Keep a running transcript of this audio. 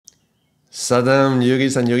Sat Naam,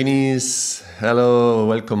 yogis and yoginis. Hello,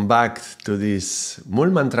 welcome back to this Mul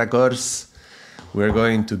Mantra course. We're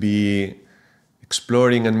going to be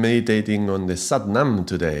exploring and meditating on the Sat Naam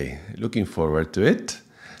today. Looking forward to it.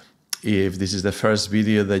 If this is the first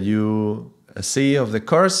video that you see of the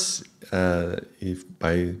course, if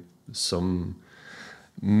by some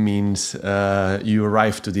means you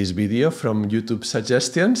arrive to this video from YouTube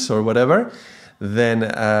suggestions or whatever, then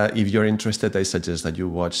if you're interested, I suggest that you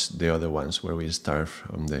watch the other ones where we start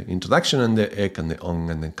from the introduction and the ek and the ong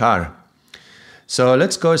and the kar. So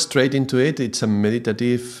let's go straight into it. It's a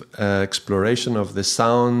meditative exploration of the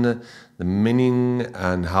sound, the meaning,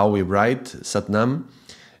 and how we write Sat Naam,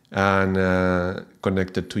 and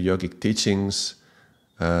connected to yogic teachings,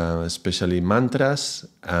 especially mantras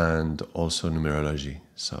and also numerology.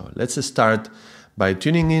 So let's start by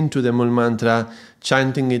tuning into the Mul Mantra,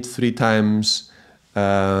 chanting it 3 times,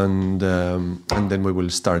 and then we will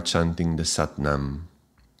start chanting the Sat Naam.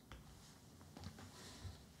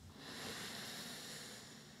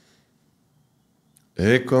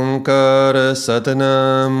 Ek onkar Sat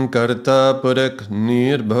Naam karta purak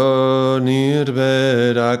nirbho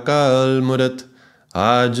nirvair akal murat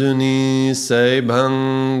ajuni sai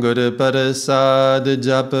bhangur parasad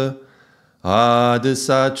jap Ad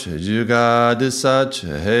sach jugad sach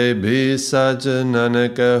hai bhi sach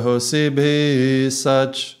nanak hosi bhi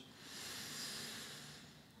sach.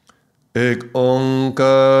 Ek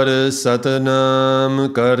onkar Sat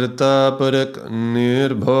Naam karta purak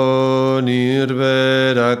nirbho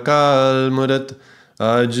nirvair akal murat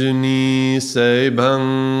ajni sai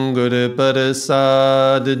bhangur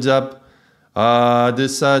parasad jap Ad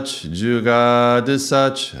sach jugad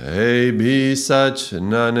sach hai bhi sach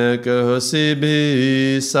nanak hosi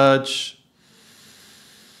bhi sach.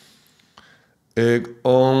 Ek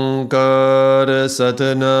onkar Sat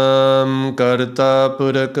Naam karta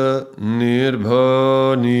purak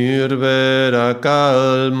nirbho nirvair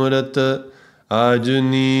akal murat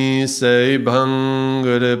ajni sai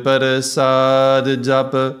bhangur parasad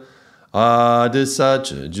jap Ad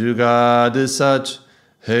sach jugad sach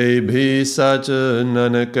Hey bhi sach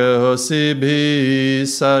nanak hosi bhi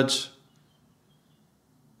sach.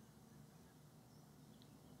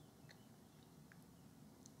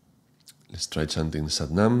 Let's try chanting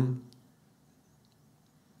Sat Naam.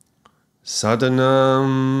 Sat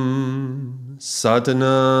Naam, Sat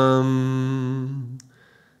Naam,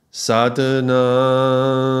 Sat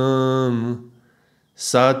Naam,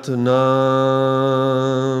 Sat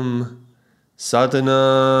Naam, Sat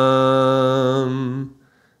Naam.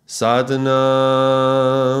 Sat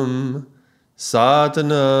Naam, Sat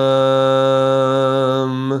Naam,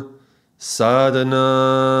 Sat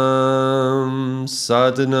Naam,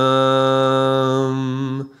 Sat Naam, Sat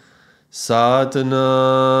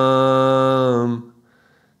Naam,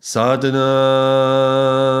 Sat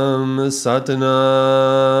Naam, Sat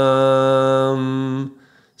Naam,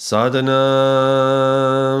 Sat Naam, Sat Naam.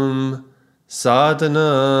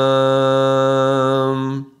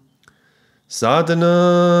 Sat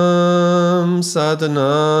Naam, Sat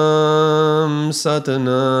Naam, Sat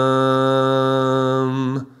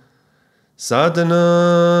Naam, Sat Naam, Sat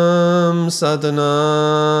Naam, Sat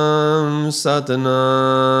Naam, Sat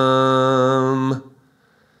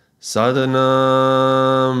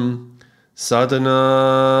Naam, Sat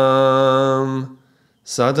Naam,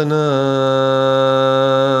 Sat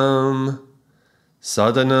Naam,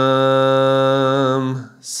 Sat Naam,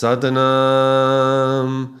 Sat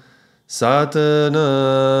Naam, Sat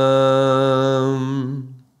Naam.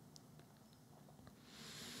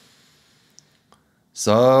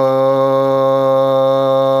 Sat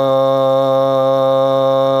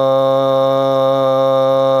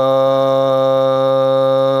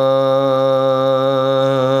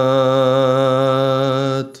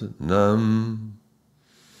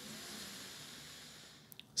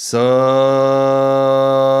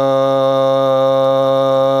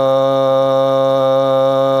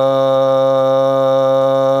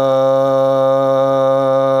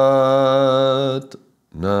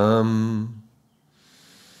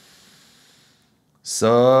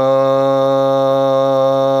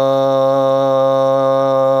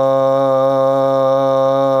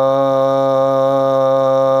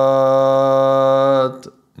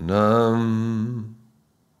Naam.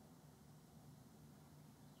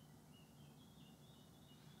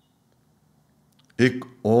 Ek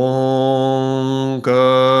onkar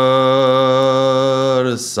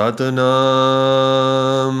Sat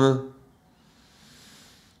Naam.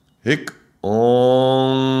 Ek onkar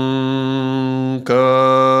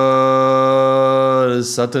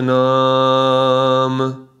Sat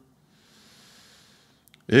Naam.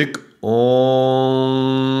 Ek onkar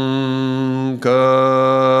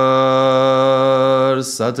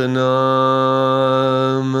Sat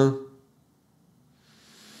Naam.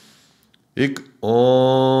 Ik Onkar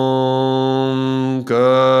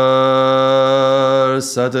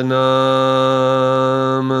Sat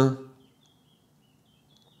Naam.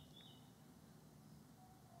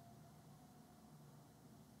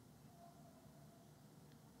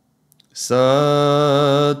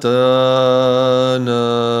 Sat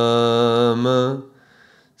Naam.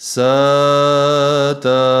 Sat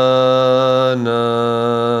Naam.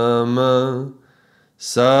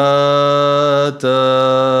 Sat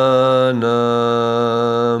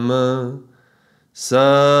Naam.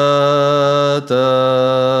 Sat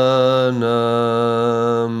Naam.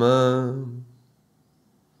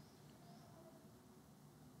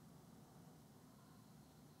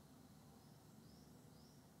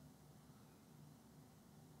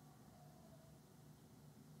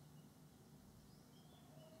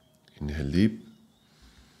 Inhale deep.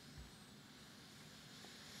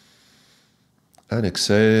 And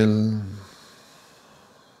exhale.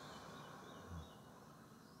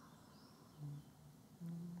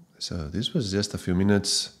 So this was just a few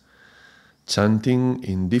minutes chanting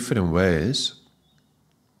in different ways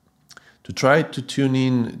to try to tune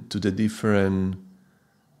in to the different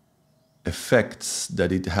effects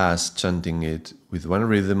that it has, chanting it with one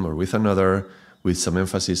rhythm or with another, with some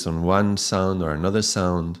emphasis on one sound or another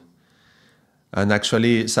sound. And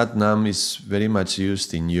actually, Sat Nam is very much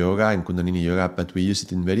used in yoga and Kundalini yoga, but we use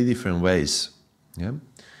it in very different ways. Yeah?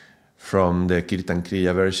 From the Kirtan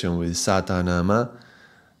Kriya version with Sat Nama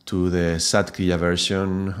to the Sat Kriya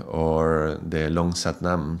version or the long Sat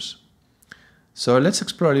Nams. So let's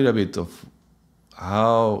explore a little bit of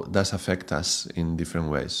how does affect us in different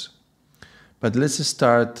ways. But let's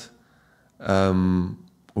start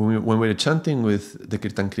when we're chanting with the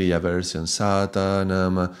Kirtan Kriya version, Sat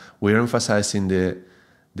Nama, we're emphasizing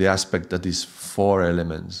the aspect that is 4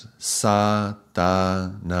 elements, Sat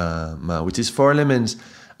Nama, which is 4 elements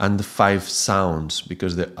and 5 sounds,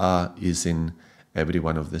 because the A is in every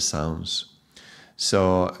one of the sounds.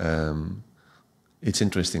 So it's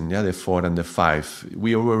interesting, yeah, the 4 and the 5.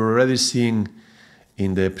 We were already seeing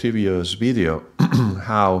in the previous video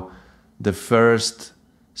how the first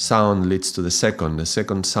sound leads to the second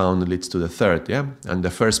sound leads to the third, yeah? And the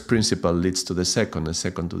first principle leads to the second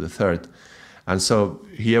to the third. And so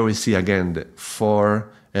here we see again the 4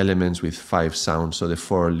 elements with 5 sounds, so the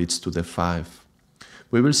 4 leads to the 5.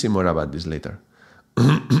 We will see more about this later.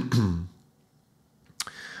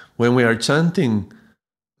 When we are chanting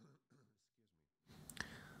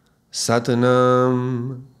Sat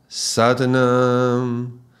Naam, Sat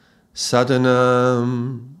Naam, Sat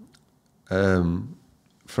Naam,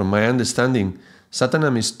 from my understanding, Sat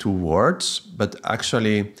Naam is 2 words, but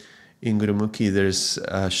actually in Gurumukhi there's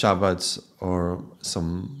Shabbats or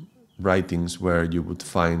some writings where you would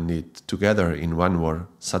find it together in 1 word,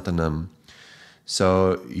 Sat Naam.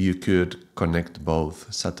 So you could connect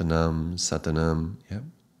both, Sat Naam, Sat Naam, yeah.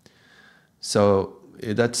 So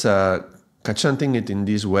that's chanting it in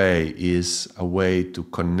this way is a way to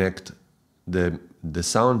connect the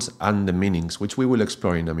sounds and the meanings, which we will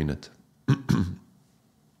explore in a minute.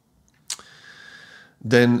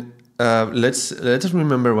 Then let's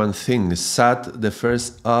remember one thing. Sat, the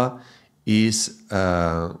first A, is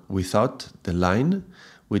without the line,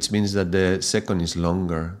 which means that the second is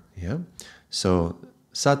longer. Yeah. So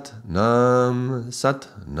Sat Naam, Sat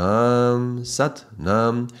Naam, Sat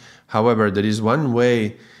Naam. However, there is one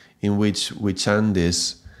way in which we chant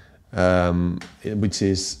this, which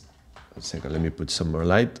is, one second, let me put some more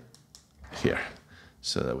light here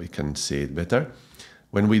so that we can see it better.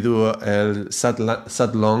 When we do Sat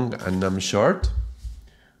long and Nam short,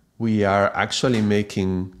 we are actually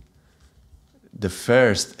making the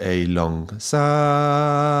first A long, Sat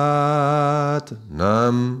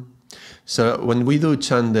Nam. So when we do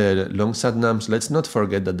chant the long Sat Nams, let's not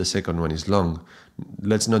forget that the second one is long.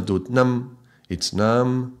 Let's not do Nam, it's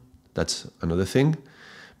Nam, that's another thing.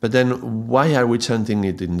 But then why are we chanting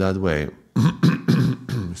it in that way?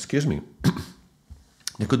 Excuse me.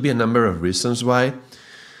 There could be a number of reasons why.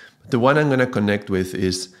 The one I'm going to connect with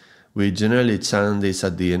is we generally chant this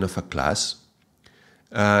at the end of a class.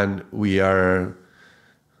 And we are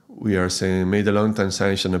saying, may the long time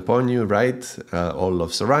shine upon you, right? All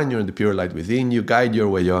love surround you and the pure light within you, guide your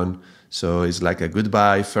way on. So it's like a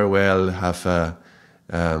goodbye, farewell, have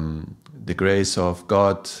the grace of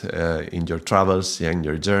God in your travels, yeah, in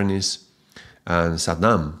your journeys, and Sat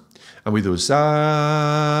Nam. And we do Sat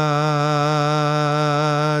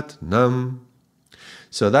Nam.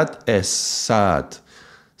 So that is Sat,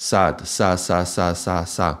 Sat, Sa, Sa, Sa, Sa,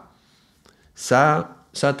 Sa. Sa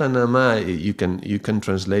Sat and Nama, you can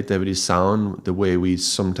translate every sound. The way we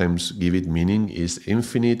sometimes give it meaning is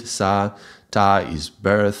infinite. Sa, ta is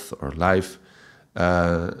birth or life.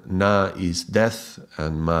 Na is death,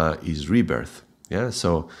 and ma is rebirth. Yeah,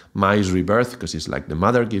 so ma is rebirth because it's like the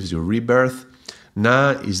mother gives you rebirth.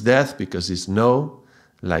 Na is death because it's no,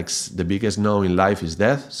 like the biggest no in life is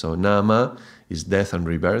death. So nama is death and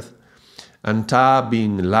rebirth. And ta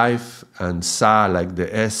being life, and sa, like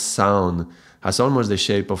the S sound, has almost the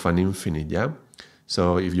shape of an infinite, yeah?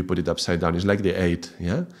 So if you put it upside down, it's like the 8,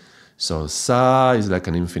 yeah? So sa is like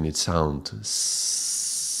an infinite sound.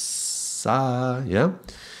 Sa, yeah?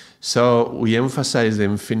 So we emphasize the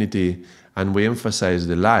infinity and we emphasize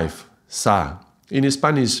the life, sa. In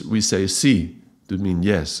Spanish, we say sí, to mean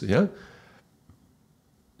yes, yeah?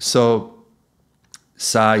 So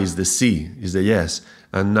sa is the sí, is the yes,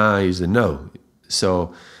 and na is the no.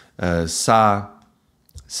 So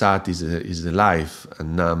sat is the life,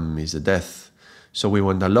 and nam is the death. So we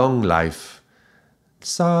want a long life,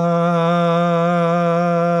 sat,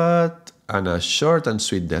 and a short and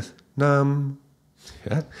sweet death, nam.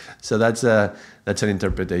 Yeah? So that's an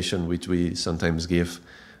interpretation which we sometimes give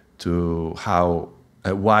to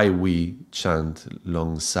why we chant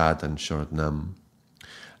long sat and short nam.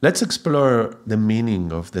 Let's explore the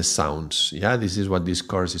meaning of the sounds. Yeah, this is what this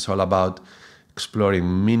course is all about,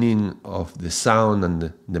 exploring meaning of the sound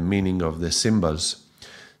and the meaning of the symbols.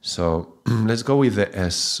 So let's go with the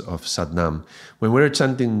S of Sat Nam. When we're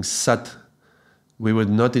chanting Sat, we would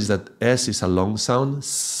notice that S is a long sound,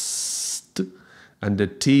 st, and the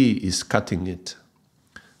T is cutting it,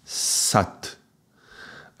 Sat.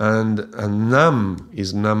 And Nam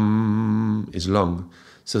is long.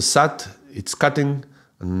 So Sat, it's cutting,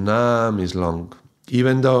 and Nam is long.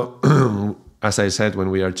 Even though, as I said,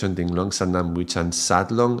 when we are chanting long Sat Nam, we chant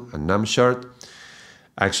Sat long and Nam short.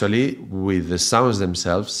 Actually, with the sounds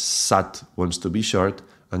themselves, Sat wants to be short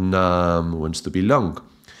and Nam wants to be long.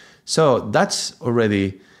 So that's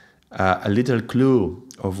already a little clue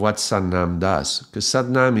of what Sat Nam does. Because Sat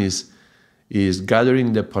Nam is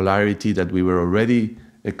gathering the polarity that we were already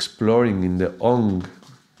exploring in the Ong.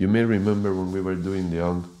 You may remember when we were doing the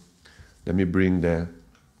Ong. Let me bring the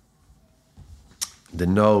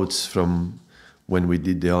notes from when we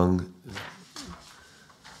did the Ong.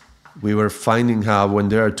 We were finding how when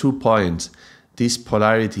there are 2 points, this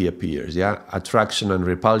polarity appears, yeah? Attraction and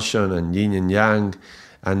repulsion and yin and yang,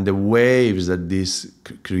 and the waves that this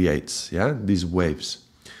creates, yeah? These waves.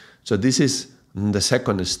 So this is the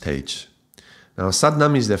second stage. Now Sat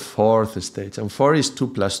Nam is the 4th stage, and 4 is 2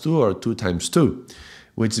 plus 2 or 2 times 2,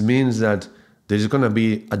 which means that there's going to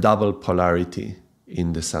be a double polarity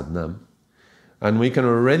in the Sat Nam. And we can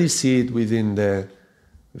already see it within the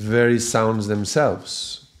very sounds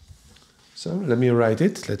themselves. So let me write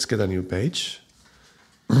it. Let's get a new page.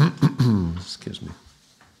 Excuse me.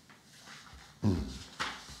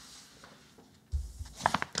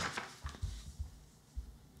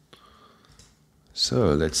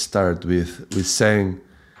 So let's start with saying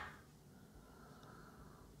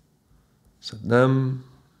Sat Nam.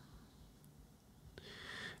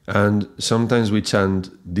 And sometimes we chant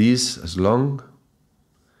this as long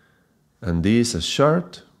and this as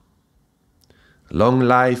short. A long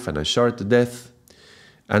life and a short death.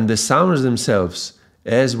 And the sounds themselves,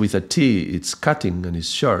 as with a T, it's cutting and it's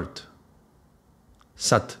short.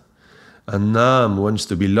 Sat. And Nam wants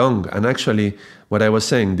to be long. And actually, what I was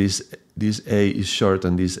saying, this A is short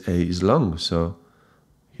and this A is long. So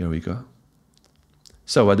here we go.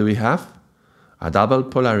 So what do we have? A double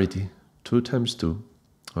polarity. 2 times 2.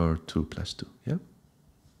 Or 2 plus 2, yeah?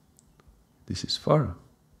 This is 4.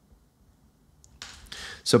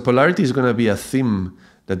 So polarity is going to be a theme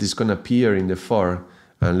that is going to appear in the 4,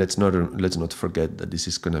 and let's not forget that this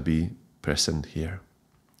is going to be present here.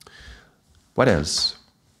 What else?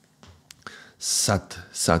 Sat,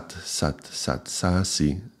 sat, sat, sat, sa,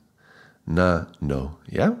 si, na, no,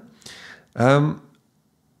 yeah?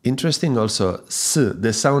 Interesting also, s,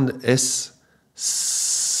 the sound S,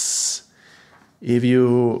 if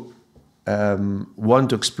you want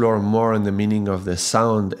to explore more on the meaning of the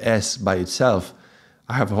sound S by itself,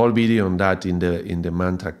 I have a whole video on that in the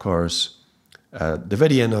mantra course, the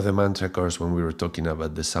very end of the mantra course when we were talking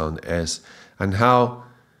about the sound S and how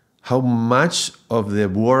much of the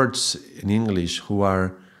words in English who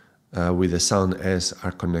are with the sound S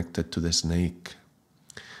are connected to the snake.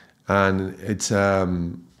 And it's,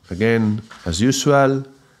 again, as usual,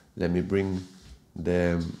 let me bring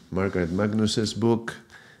the Margaret Magnus's book,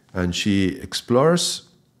 and she explores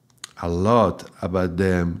a lot about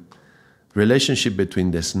the relationship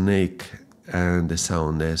between the snake and the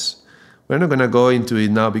sound S. We're not going to go into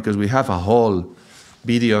it now because we have a whole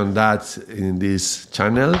video on that in this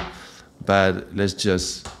channel, but let's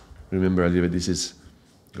just remember a little bit. This is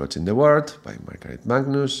God's in the Word by Margaret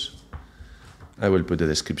Magnus. I will put the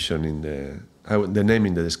description in the name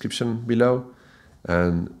in the description below,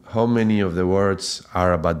 and how many of the words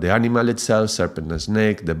are about the animal itself, serpent and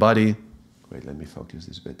snake, the body. Wait, let me focus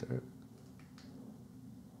this better.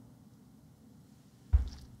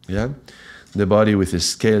 Yeah, the body with the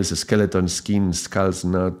scales, skeleton, skin, skull,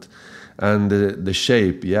 snout, and the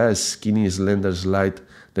shape. Yeah, skinny, slender, slight.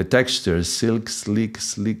 The texture, silk, slick,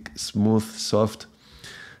 smooth, soft.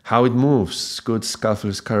 How it moves, scoot,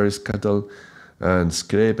 scuffle, scurry, scuttle, and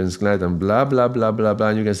scrape and slide, and blah, blah, blah, blah, blah.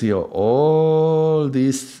 And you can see all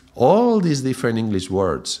these different English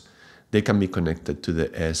words, they can be connected to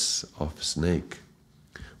the S of snake,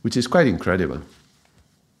 which is quite incredible.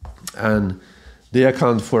 And they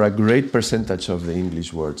account for a great percentage of the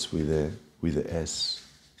English words with the S.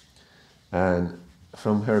 And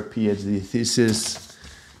from her PhD thesis,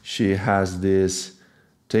 she has these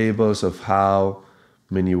tables of how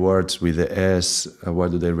many words with the S,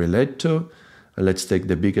 what do they relate to? And let's take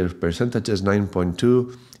the bigger percentages,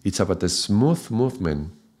 9.2, it's about a smooth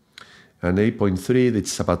movement. And 8.3,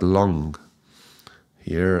 it's about long.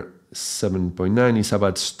 Here, 7.9 is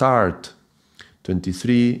about start.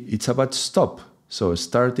 23, it's about stop. So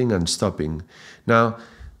starting and stopping. Now,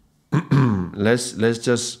 let's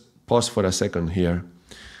just pause for a second here.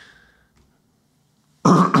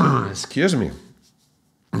 Excuse me.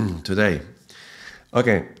 Today.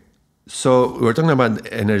 Okay, so we're talking about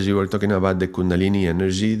energy, we're talking about the Kundalini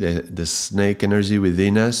energy, the snake energy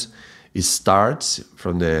within us. It starts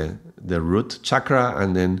from the root chakra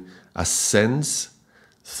and then ascends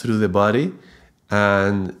through the body,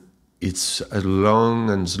 and it's a long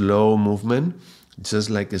and slow movement, just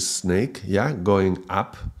like a snake, yeah, going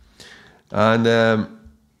up. And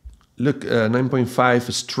look, 9.5,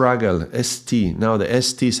 struggle, ST. Now the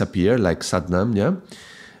STs appear like Sat Naam,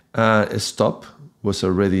 yeah. Stop was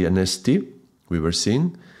already an ST, we were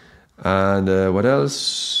seeing. And what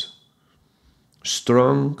else?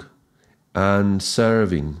 Strong and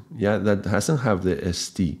serving. Yeah, that doesn't have the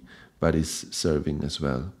ST, but it's serving as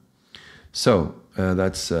well. So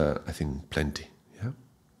that's, I think, plenty. Yeah.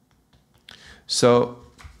 So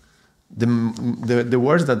the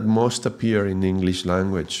words that most appear in the English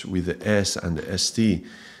language with the S and the ST,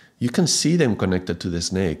 you can see them connected to the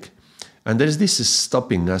snake. And there's this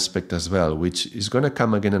stopping aspect as well, which is going to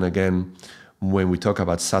come again and again when we talk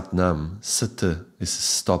about Sat Naam. Sat is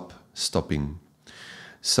stop, stopping.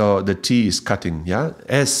 So the T is cutting, yeah?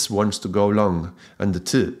 S wants to go long, and the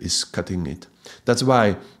T is cutting it. That's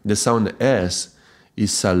why the sound S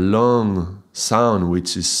is a long sound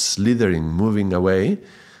which is slithering, moving away,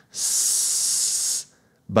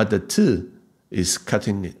 but the T is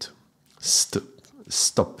cutting it.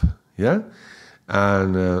 Stop, yeah?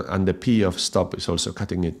 And the P of stop is also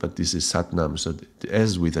cutting it, but this is Sat Naam, so the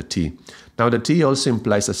S with a T. Now the T also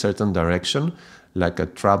implies a certain direction, like a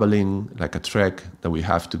traveling, like a trek that we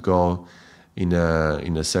have to go in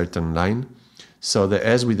a certain line. So the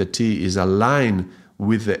S with the T is aligned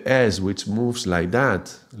with the S, which moves like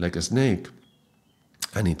that, like a snake,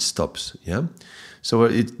 and it stops, yeah? So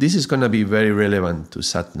this is going to be very relevant to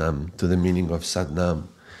Sat Naam, to the meaning of Sat Naam.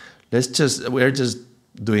 We're just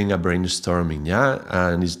doing a brainstorming, yeah?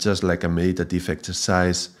 And it's just like a meditative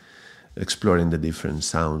exercise, exploring the different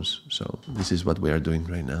sounds. So this is what we are doing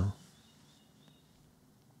right now.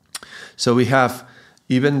 So we have,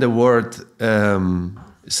 even the word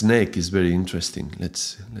snake is very interesting.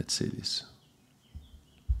 Let's see this.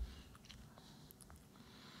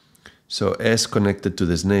 So S connected to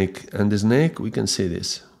the snake, and the snake, we can see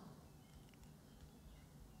this.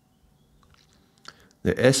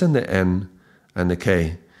 The S and the N and the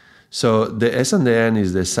K. So the S and the N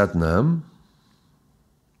is the Sat Naam.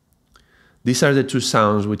 These are the two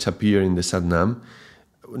sounds which appear in the Sat Naam.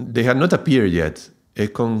 They have not appeared yet.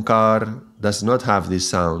 Ekonkar does not have these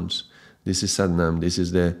sounds. This is Sat Naam. This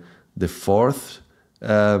is the fourth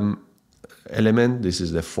element. This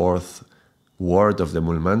is the fourth word of the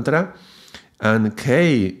Mul Mantra. And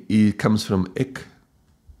K, it comes from Ik,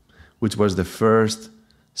 which was the first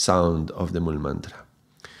sound of the Mul Mantra.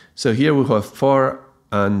 So here we have 4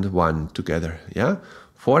 and 1 together, yeah?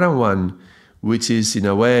 4 and 1, which is in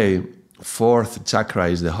a way, fourth chakra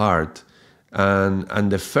is the heart.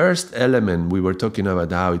 And the first element, we were talking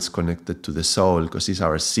about how it's connected to the soul, because it's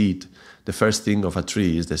our seed. The first thing of a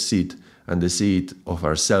tree is the seed, and the seed of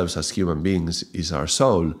ourselves as human beings is our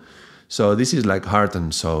soul. So this is like heart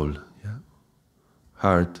and soul, yeah?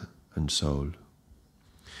 Heart and soul.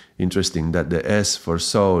 Interesting that the S for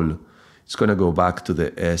soul, it's going to go back to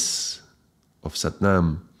the S Sat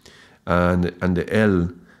Naam. And the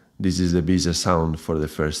L, this is the bija sound for the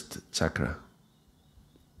first chakra.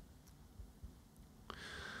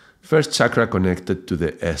 First chakra connected to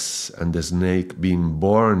the S, and the snake being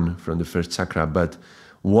born from the first chakra, but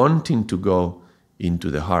wanting to go into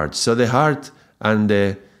the heart. So the heart and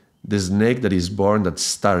the snake that is born, that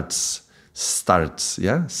starts,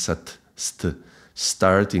 yeah,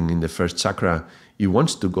 starting in the first chakra, it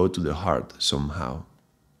wants to go to the heart somehow.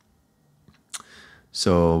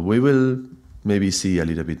 So we will maybe see a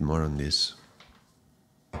little bit more on this.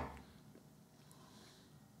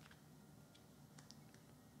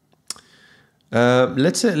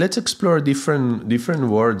 Let's explore different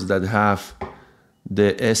words that have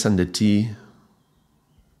the S and the T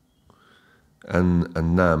and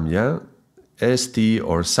Nam, yeah? S, T,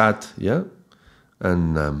 or Sat, yeah?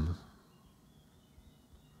 And Nam.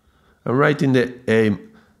 I'm writing the A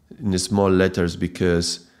in the small letters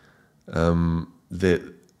because I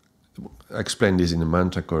explained this in the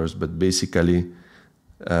mantra course, but basically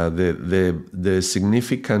the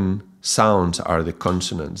significant sounds are the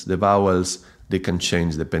consonants. The vowels, they can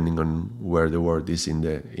change depending on where the word is in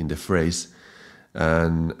the phrase,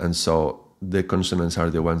 and so the consonants are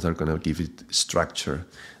the ones that are going to give it structure.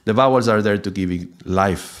 The vowels are there to give it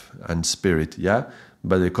life and spirit, yeah,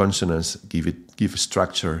 but the consonants give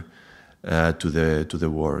structure to the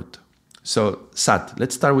word. So Sat.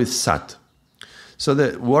 Let's start with Sat. So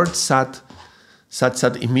the word Sat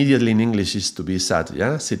immediately in English is to be sat,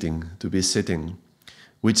 yeah, sitting, to be sitting,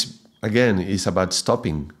 which again is about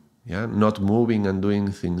stopping. Yeah, not moving and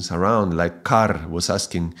doing things around. Like Kar was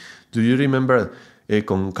asking, do you remember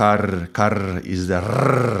con Kar? Kar is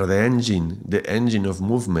the engine of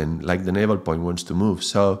movement, like the navel point wants to move.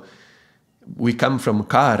 So we come from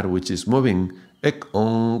Kar, which is moving. Ek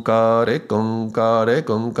onkar, ek onkar, ek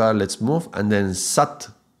onkar. Let's move, and then Sat,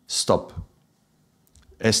 stop.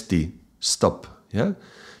 St, stop. Yeah.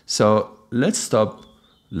 So let's stop.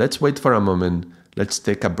 Let's wait for a moment. Let's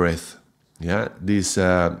take a breath. Yeah,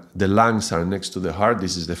 the lungs are next to the heart.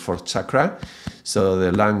 This is the fourth chakra. So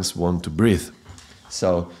the lungs want to breathe.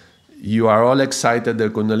 So you are all excited. The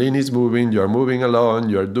Kundalini is moving. You are moving along.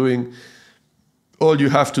 You are doing all you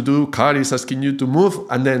have to do. Kar is asking you to move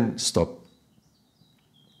and then stop.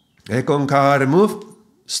 Ekon Kar, move,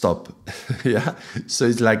 stop. Yeah. So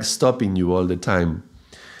it's like stopping you all the time.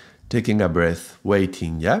 Taking a breath,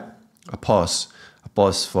 waiting. Yeah. A pause. A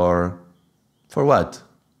pause for what?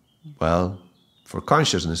 Well, for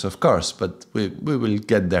consciousness, of course, but we will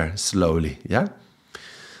get there slowly, yeah?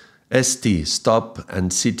 ST, stop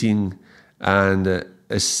and sitting, and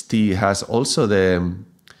ST has also the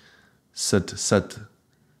satiates.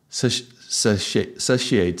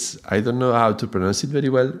 I don't know how to pronounce it very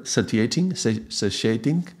well. Satiating,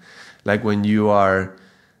 like when you are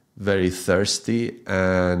very thirsty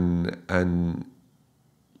and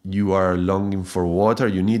you are longing for water,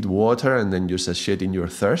 you need water, and then you're satiating your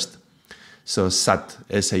thirst. So Sat,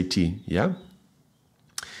 S-A-T, yeah?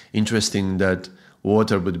 Interesting that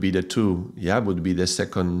water would be the two, yeah? Would be the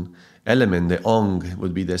second element. The Ong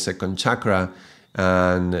would be the second chakra.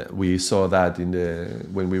 And we saw that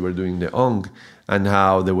when we were doing the Ong, and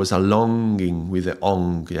how there was a longing with the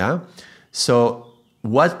Ong, yeah? So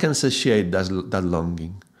what can satiate that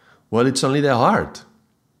longing? Well, it's only the heart.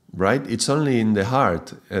 Right? It's only in the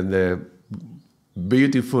heart. And the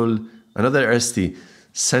beautiful, another ST,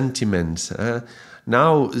 sentiments.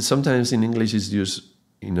 Now, sometimes in English it's used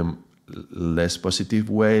in a less positive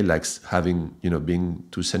way, like having, being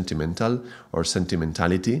too sentimental or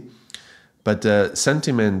sentimentality. But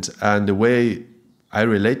sentiment and the way I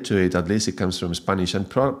relate to it, at least it comes from Spanish and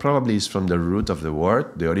probably is from the root of the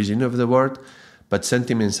word, the origin of the word. But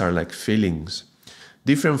sentiments are like feelings.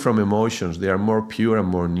 Different from emotions, they are more pure and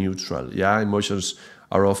more neutral. Yeah, emotions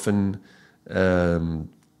are often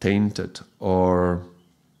tainted or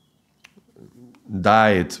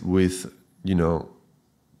dyed with,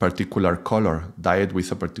 particular color, dyed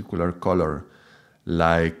with a particular color,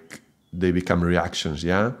 like they become reactions.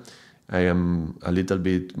 Yeah, I am a little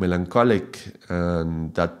bit melancholic,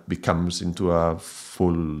 and that becomes into a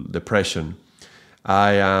full depression.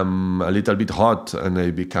 I am a little bit hot and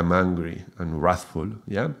I become angry and wrathful,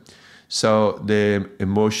 yeah? So the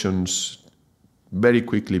emotions very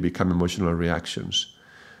quickly become emotional reactions.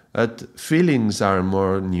 But feelings are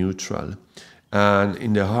more neutral. And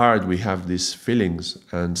in the heart we have these feelings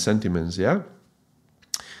and sentiments, yeah?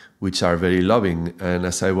 Which are very loving. And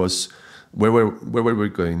as I was, where were we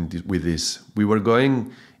going with this? We were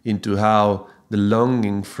going into how the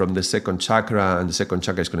longing from the second chakra, and the second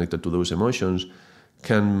chakra is connected to those emotions,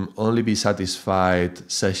 can only be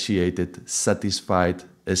satisfied, satiated,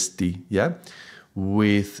 ST, yeah,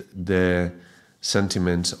 with the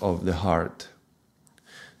sentiments of the heart.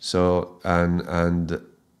 So, and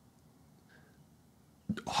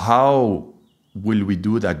how will we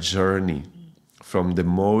do that journey from the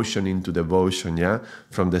motion into devotion, yeah,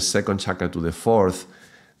 from the second chakra to the fourth?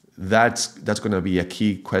 That's going to be a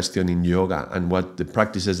key question in yoga, and what the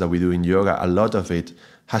practices that we do in yoga, a lot of it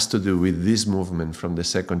has to do with this movement from the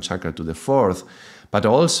second chakra to the fourth, but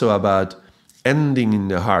also about ending in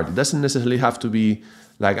the heart. It doesn't necessarily have to be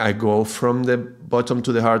like I go from the bottom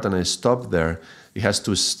to the heart and I stop there. It has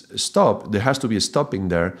to stop. There has to be a stopping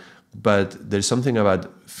there, but there's something about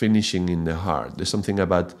finishing in the heart. There's something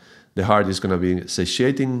about the heart is going to be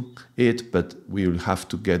satiating it, but we will have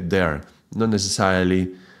to get there, not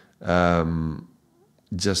necessarily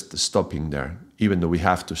just stopping there, even though we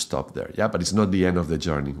have to stop there. Yeah, but it's not the end of the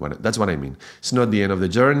journey. That's what I mean. It's not the end of the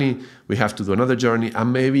journey. We have to do another journey,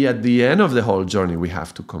 and maybe at the end of the whole journey, we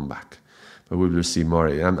have to come back. But we will see more.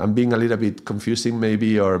 I'm being a little bit confusing,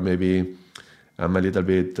 maybe, or maybe I'm a little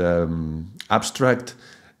bit abstract,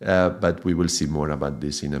 but we will see more about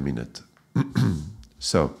this in a minute.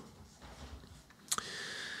 So,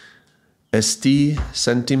 ST,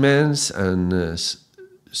 sentiments, and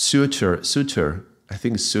suture. I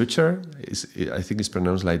think suture I think it's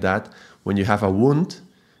pronounced like that. When you have a wound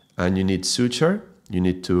and you need suture, you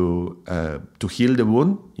need to heal the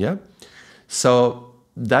wound. Yeah. So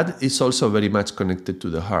that is also very much connected to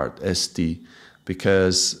the heart, ST,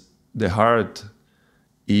 because the heart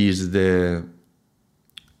is the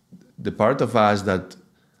part of us that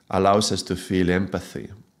allows us to feel empathy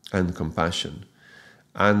and compassion.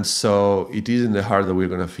 And so it is in the heart that we're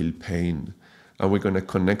going to feel pain, and we're going to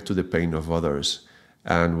connect to the pain of others,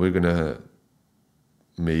 and we're going to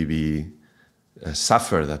maybe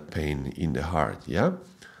suffer that pain in the heart, yeah?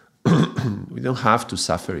 We don't have to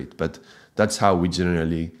suffer it, but that's how we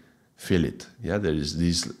generally feel it, yeah? There is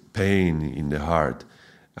this pain in the heart,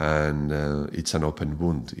 and it's an open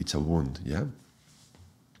wound, it's a wound, yeah?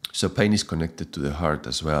 So pain is connected to the heart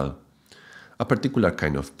as well. A particular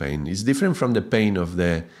kind of pain. It's different from the pain of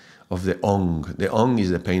the ong. The ong is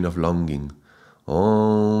the pain of longing.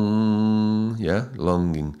 Ong, yeah,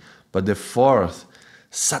 longing. But the fourth,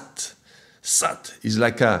 sat, is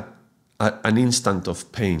like an instant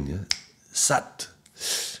of pain. Yeah? Sat,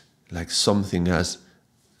 like something has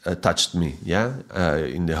touched me, yeah,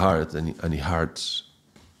 in the heart, and it hurts.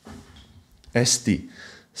 ST,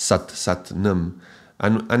 Sat Naam,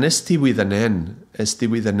 and ST with an N. ST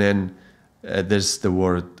with an N. There's the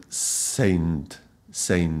word saint.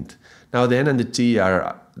 Now the N and the T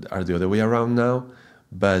are the other way around now,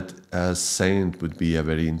 but saint would be a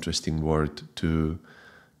very interesting word to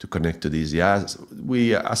connect to this. Yeah,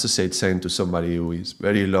 we associate saint to somebody who is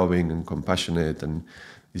very loving and compassionate and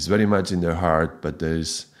is very much in their heart, but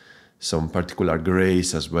there's some particular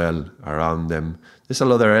grace as well around them. There's a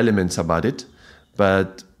lot of other elements about it,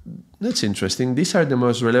 but that's interesting. These are the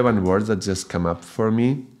most relevant words that just come up for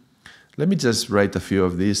me. Let me just write a few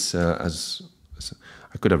of these as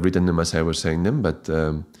I could have written them as I was saying them, but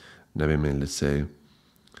never mind. Let's say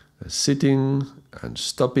sitting and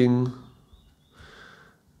stopping.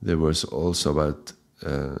 There was also about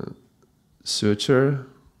suture,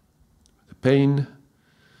 the pain,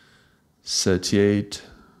 satiating,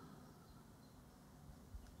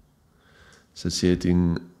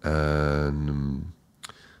 and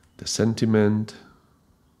the sentiment.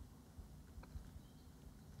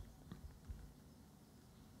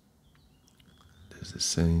 There's the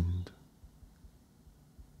saint.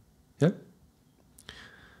 Yeah?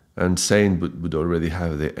 And saint would already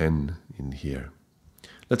have the N in here.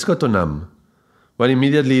 Let's go to Naam. Well,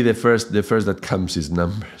 immediately the first that comes is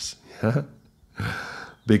numbers. Yeah?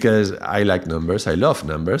 Because I like numbers. I love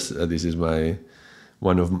numbers. This is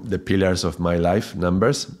one of the pillars of my life,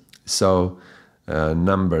 numbers. So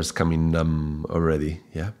numbers come in Naam already.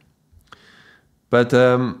 Yeah. But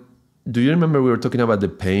do you remember we were talking about the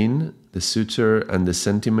pain, the suture, and the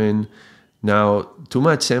sentiment? Now, too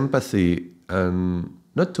much empathy, and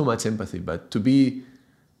not too much empathy, but to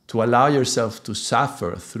allow yourself to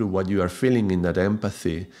suffer through what you are feeling in that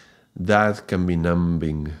empathy, that can be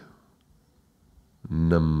numbing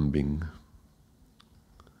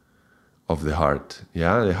of the heart.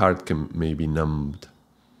 Yeah, the heart may be numbed.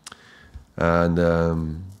 And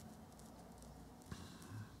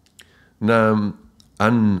Naam,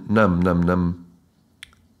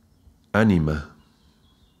 anima,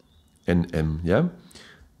 NM, yeah?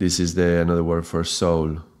 This is another word for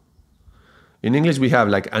soul. In English we have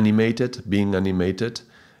like animated, being animated.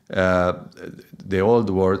 The old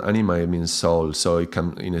word anima means soul, so it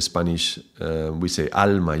can, in Spanish we say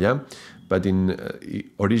alma, yeah? but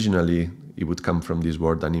originally it would come from this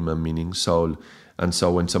word anima, meaning soul. And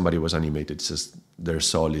so when somebody was animated, it's just their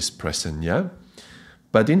soul is present, yeah?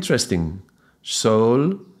 But interesting,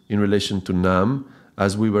 soul in relation to Nam,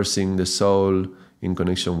 as we were seeing the soul in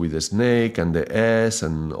connection with the snake and the S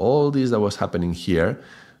and all this that was happening here,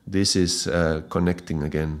 this is connecting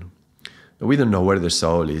again. We don't know where the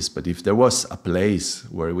soul is, but if there was a place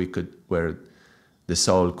where the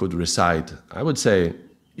soul could reside, I would say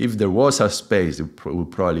if there was a space, it would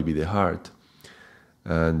probably be the heart.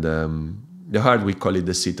 And the heart, we call it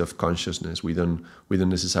the seat of consciousness. We don't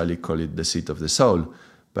necessarily call it the seat of the soul,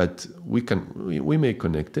 but we may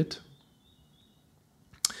connect it.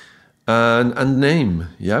 And name,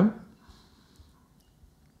 yeah.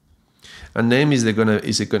 And name is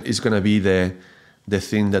gonna be the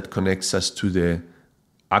thing that connects us to the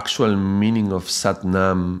actual meaning of Sat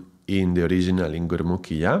Naam in the original in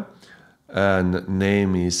Gurmukhi, yeah. And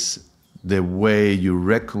name is the way you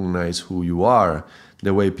recognize who you are,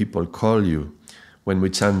 the way people call you. When we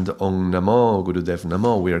chant Om Namo, Gurudev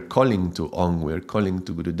Namo, we are calling to Om, we are calling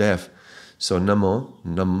to Gurudev. So Namo,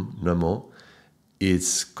 Namo,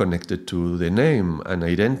 is connected to the name and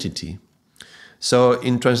identity. So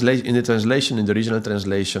in the original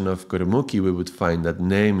translation of Gurmukhi, we would find that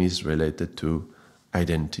name is related to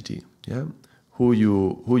identity. Yeah,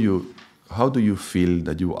 how do you feel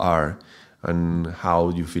that you are, and how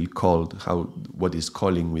you feel called, what is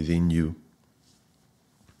calling within you.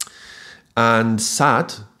 And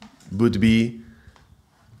Sat would be,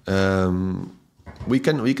 we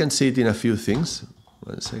can see it in a few things.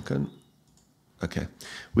 1 second. Okay,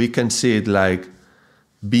 we can see it like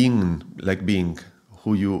being,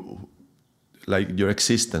 who you, like your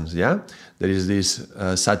existence. Yeah, there is this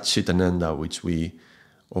Sat Chitananda, which we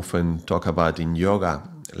often talk about in yoga,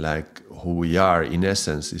 like who we are in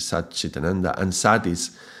essence is Sat Chitananda, and Sat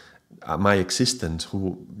is my existence.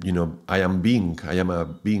 Who, I am being. I am a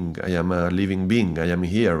being. I am a living being. I am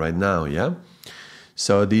here right now. Yeah.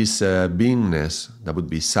 So this beingness, that would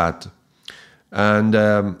be Sat,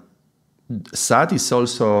 and Sat is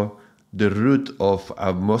also the root of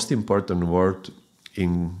a most important word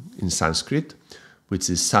in Sanskrit, which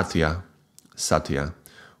is Satya. Satya,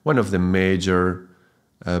 one of the major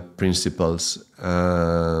principles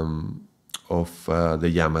of the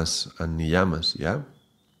yamas and niyamas, yeah,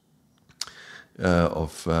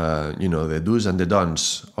 of the do's and the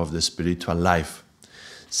don'ts of the spiritual life.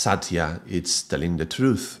 Satya, it's telling the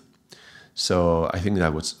truth. So I think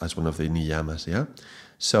that's one of the niyamas, yeah.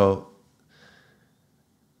 So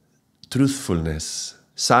truthfulness,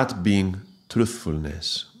 Sat being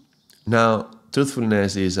truthfulness. Now,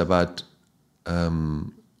 truthfulness is about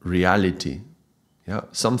reality. Yeah,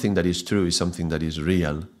 something that is true is something that is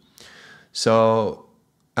real. So,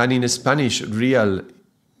 and in Spanish, real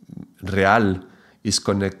is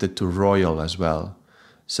connected to royal as well.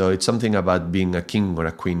 So it's something about being a king or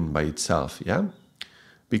a queen by itself, yeah?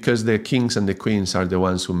 Because the kings and the queens are the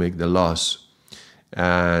ones who make the laws,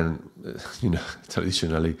 and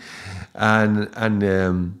traditionally, and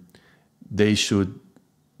they should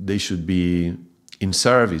be in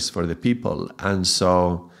service for the people, and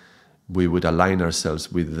so we would align ourselves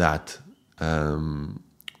with that.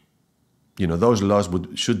 Those laws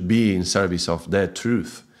should be in service of their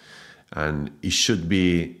truth, and it should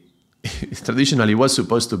be. Traditionally, it was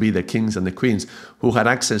supposed to be the kings and the queens who had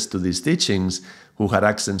access to these teachings, who had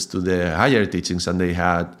access to the higher teachings, and they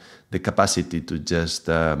had the capacity to just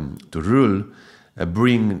to rule,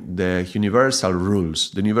 bring the universal rules,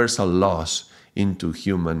 the universal laws in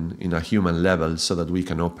a human level, so that we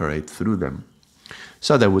can operate through them.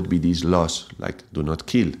 So there would be these laws like do not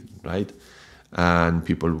kill, right? And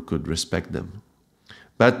people could respect them.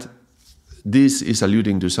 But this is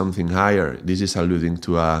alluding to something higher. This is alluding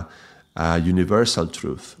to a universal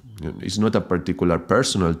truth. It's not a particular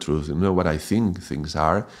personal truth, what I think things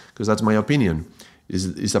are, because that's my opinion.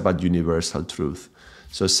 It's about universal truth.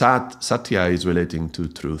 So Satya is relating to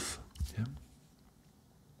truth. Yeah?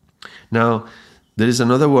 Now, there is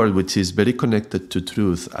another word which is very connected to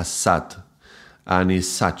truth as Sat, and is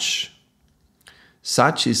Sach.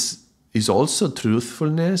 Sach is also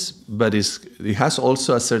truthfulness, but it has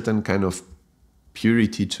also a certain kind of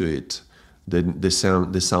purity to it. The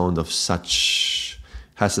sound of Sach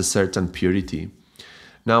has a certain purity.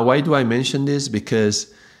 Now, why do I mention this?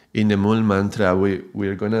 Because in the Mul Mantra,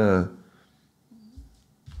 we're gonna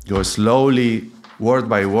go slowly, word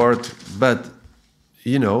by word, but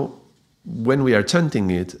when we are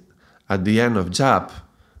chanting it, at the end of jap,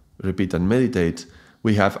 repeat and meditate,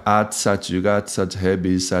 we have At Sat, Yugat Sat, He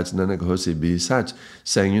Be Sat, Nanak Hosi Be Sat,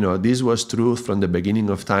 saying, this was truth from the beginning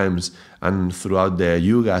of times and throughout the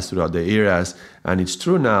yugas, throughout the eras, and it's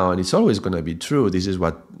true now, and it's always going to be true. This is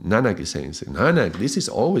what Nanak is saying. Nanak, this is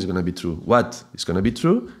always going to be true. What is going to be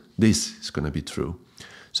true? This is going to be true.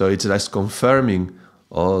 So it's just confirming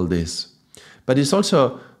all this. But it's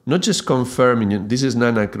also not just confirming, this is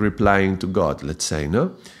Nanak replying to God, let's say,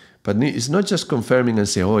 no? But it's not just confirming and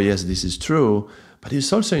saying, oh yes, this is true, but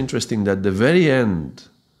it's also interesting that the very end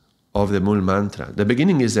of the Mul Mantra, the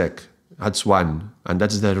beginning is Ek, that's one, and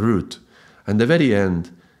that's the root. And the very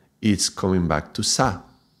end, it's coming back to Sa,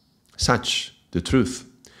 Sach, the truth.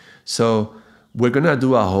 So we're going to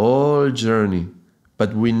do a whole journey,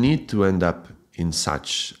 but we need to end up in Sach.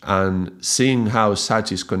 And seeing how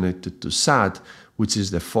Sach is connected to Sat, which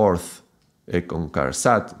is the fourth Ek Onkar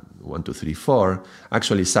Sat, 1, 2, 3, 4.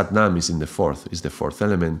 Actually, Sat Naam is the fourth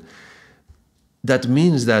element. That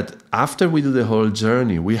means that after we do the whole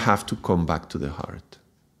journey, we have to come back to the heart.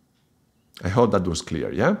 I hope that was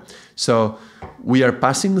clear, yeah? So we are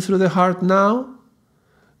passing through the heart now,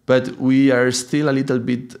 but we are still a little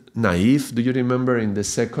bit naive. Do you remember in the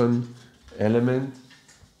second element,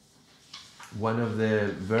 one of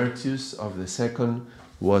the virtues of the second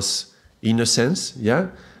was innocence, yeah?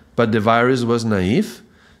 But the virus was naive.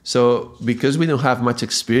 So because we don't have much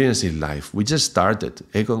experience in life, we just started,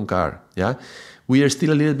 Ekonkar, yeah? We are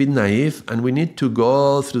still a little bit naive, and we need to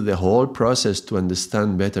go through the whole process to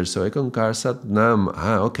understand better. So Ekonkar, Sat Naam,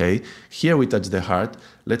 okay, here we touch the heart,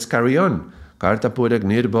 let's carry on. Karta Purek,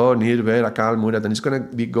 Nirbo, Nirve, Akal, Murat, and it's going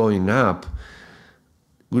to be going up.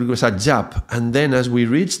 Jap. And then as we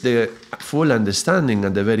reach the full understanding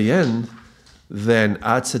at the very end, then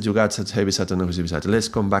Atsat, Yugat, Sat, Heavy Sat, and Sat. Let's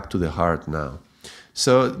come back to the heart now.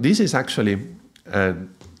 So this is actually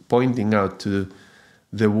pointing out to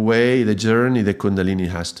the way, the journey the Kundalini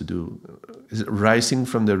has to do. Rising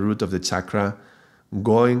from the root of the chakra,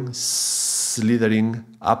 going, slithering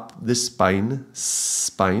up the spine,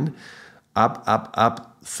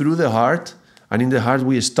 up, through the heart. And in the heart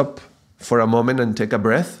we stop for a moment and take a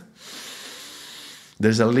breath.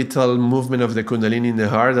 There's a little movement of the Kundalini in the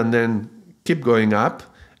heart, and then keep going up.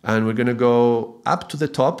 And we're going to go up to the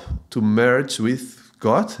top to merge with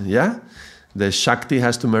God, yeah? The Shakti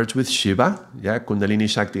has to merge with Shiva, yeah? Kundalini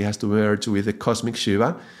Shakti has to merge with the cosmic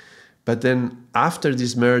Shiva. But then after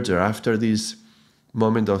this merger, after this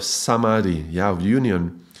moment of samadhi, yeah, of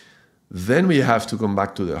union, then we have to come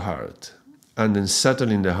back to the heart and then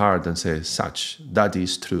settle in the heart and say, such, that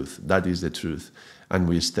is truth, that is the truth. And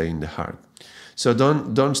we stay in the heart. So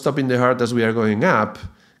don't stop in the heart as we are going up,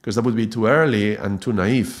 because that would be too early and too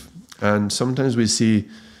naive. And sometimes we see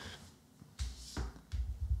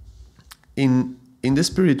in the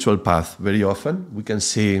spiritual path, very often, we can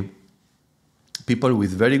see people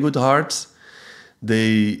with very good hearts,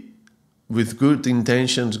 they, with good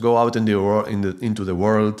intentions, go out in into the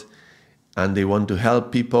world, and they want to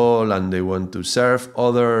help people, and they want to serve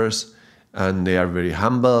others, and they are very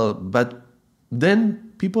humble. But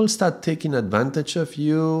then people start taking advantage of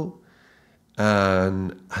you,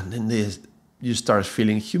 and then you start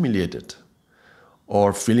feeling humiliated,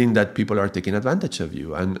 or feeling that people are taking advantage of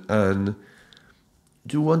you, and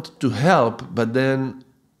you want to help, but then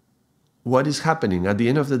what is happening? At the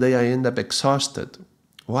end of the day, I end up exhausted.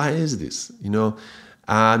 Why is this?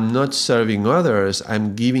 I'm not serving others,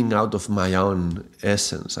 I'm giving out of my own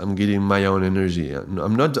essence, I'm giving my own energy.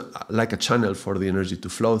 I'm not like a channel for the energy to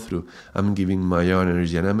flow through, I'm giving my own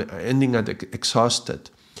energy, and I'm ending up exhausted.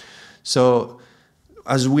 So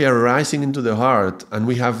as we are rising into the heart and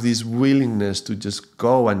we have this willingness to just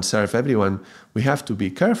go and serve everyone, we have to be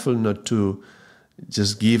careful not to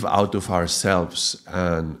just give out of ourselves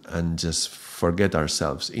and just forget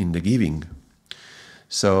ourselves in the giving.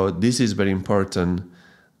 So this is very important,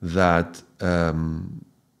 that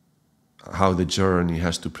how the journey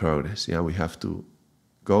has to progress. Yeah, we have to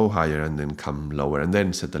go higher and then come lower and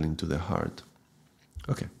then settle into the heart.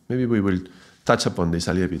 Okay, maybe we will touch upon this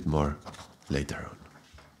a little bit more later on.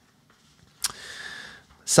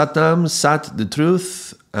 Sat Naam, Sat, the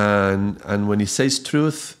truth, and when he says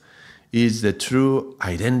truth, is the true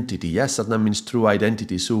identity. Yes, Sat Naam means true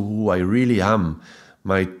identity, so who I really am,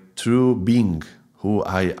 my true being, who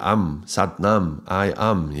I am. Sat Naam, I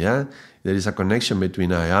am, yeah? There is a connection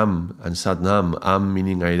between I am and Sat Naam, am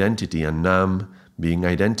meaning identity and Naam being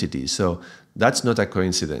identity. So that's not a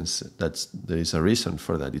coincidence. There is a reason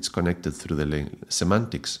for that. It's connected through the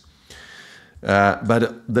semantics.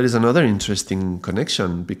 But there is another interesting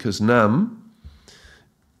connection, because Naam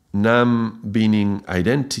meaning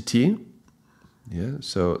identity, yeah,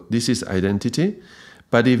 so this is identity,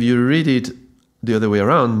 but if you read it the other way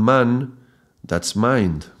around, man, that's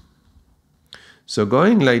mind. So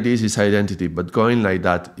going like this is identity, but going like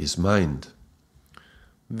that is mind.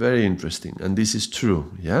 Very interesting. And this is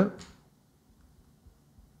true, yeah?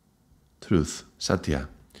 Truth, satya.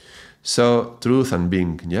 So truth and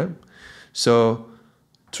being, yeah? So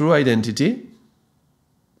true identity,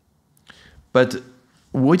 but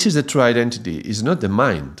which is the true identity? Is not the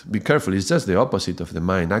mind. Be careful, it's just the opposite of the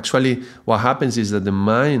mind. Actually, what happens is that the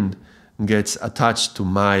mind gets attached to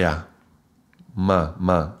Maya.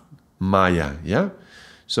 Maya, yeah?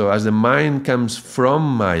 So as the mind comes from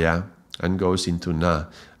Maya and goes into Na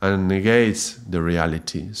and negates the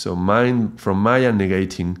reality. So mind from Maya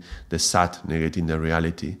negating the Sat, negating the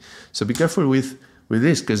reality. So be careful with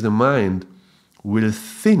this, because the mind will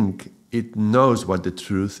think it knows what the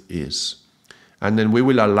truth is. And then we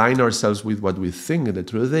will align ourselves with what we think the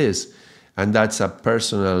truth is. And that's a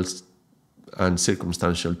personal and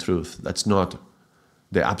circumstantial truth. That's not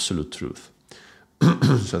the absolute truth.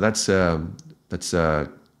 So that's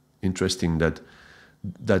interesting,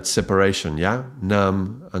 that separation, yeah?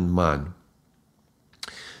 Nam and Man.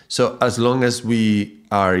 So as long as we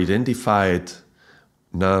are identified,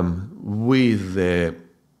 Nam, with the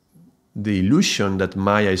illusion that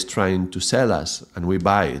Maya is trying to sell us, and we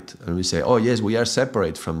buy it, and we say, oh yes, we are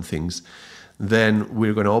separate from things, then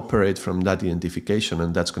we're going to operate from that identification,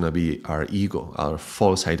 and that's going to be our ego, our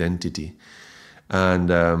false identity.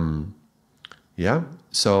 And yeah,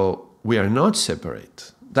 so we are not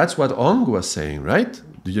separate. That's what Ong was saying, right?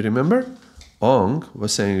 Do you remember? Ong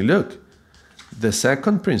was saying, look, the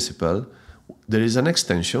second principle, there is an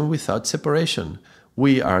extension without separation.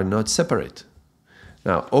 We are not separate.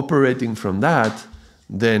 Now, operating from that,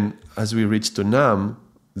 then as we reach to Nam,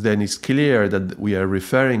 then it's clear that we are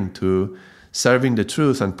referring to serving the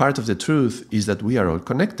truth, and part of the truth is that we are all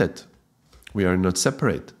connected. We are not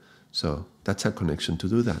separate. So that's a connection to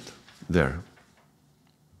do that there.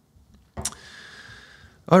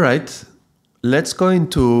 All right, let's go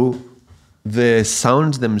into the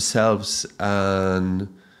sounds themselves, and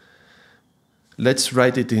let's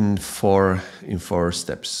write it in four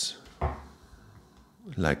steps,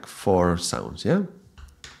 like 4 sounds, yeah?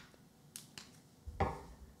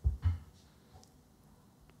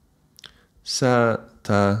 Sa,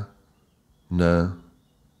 ta, na,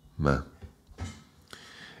 ma.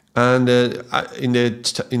 And in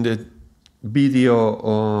the video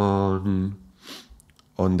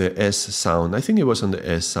on the S sound, I think it was on the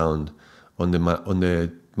S sound, on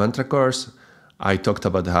the mantra course, I talked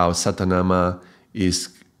about how Sat Naam is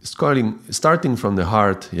starting from the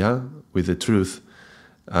heart, yeah, with the truth,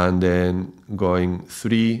 and then going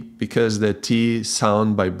 3, because the T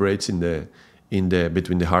sound vibrates between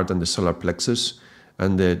the heart and the solar plexus,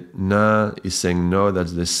 and the Na is saying no.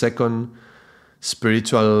 That's the second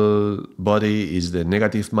spiritual body, is the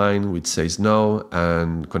negative mind, which says no,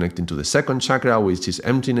 and connecting to the second chakra, which is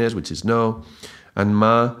emptiness, which is no. And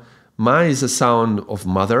Ma is a sound of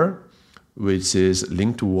mother, which is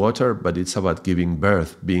linked to water, but it's about giving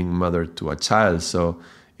birth, being mother to a child. So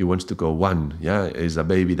it wants to go one, yeah? It's a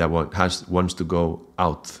baby that wants to go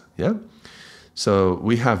out, yeah? So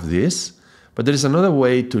we have this, but there is another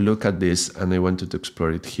way to look at this, and I wanted to explore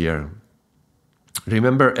it here.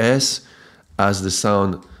 Remember S as the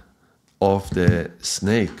sound of the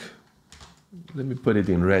snake. Let me put it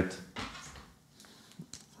in red.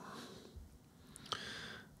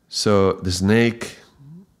 So the snake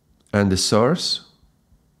and the source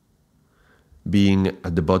being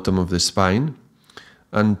at the bottom of the spine.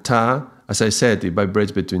 And Ta, as I said, it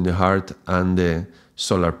vibrates between the heart and the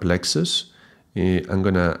solar plexus. I'm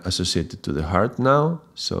going to associate it to the heart now.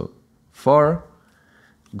 So 4,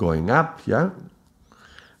 going up, yeah?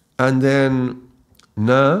 And then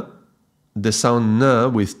Na, the sound Na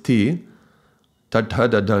with T, Ta, Ta,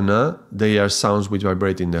 Da, Da, Na, they are sounds which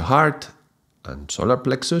vibrate in the heart and solar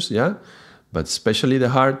plexus, yeah? But especially the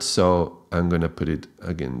heart, so I'm going to put it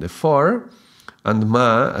again, the 4. And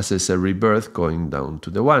Ma, as I said, rebirth going down to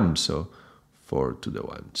the 1, so 4 to the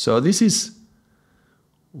 1. So this is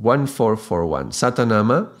 1, 4, 4, 1. Sat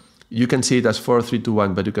Naam, you can see it as 4, 3, 2,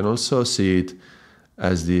 1, but you can also see it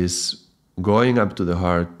as this going up to the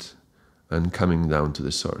heart and coming down to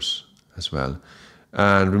the source as well.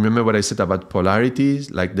 And remember what I said about polarities,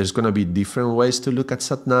 like there's going to be different ways to look at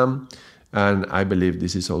Sat Naam. And I believe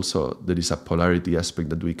this is also, there is a polarity aspect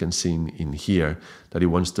that we can see in here, that it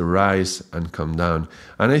wants to rise and come down.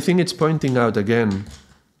 And I think it's pointing out again,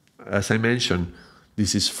 as I mentioned,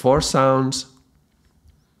 this is 4 sounds,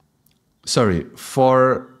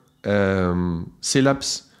 4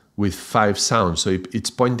 syllables with 5 sounds. So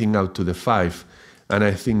it's pointing out to the 5. And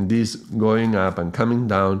I think this going up and coming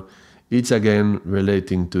down it's again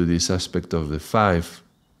relating to this aspect of the 5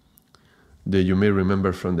 that you may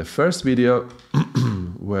remember from the first video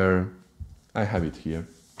where I have it here.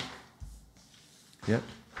 Yeah.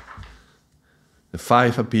 The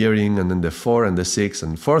 5 appearing, and then the 4 and the 6,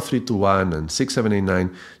 and 4, 3, 2, 1, and 6, 7, 8,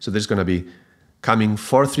 9. So there's going to be coming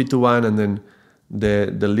 4, 3, 2, 1, and then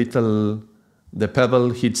the pebble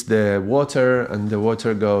hits the water, and the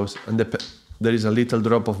water goes, and there is a little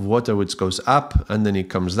drop of water which goes up, and then it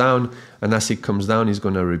comes down, and as it comes down, it's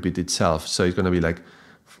going to repeat itself. So it's going to be like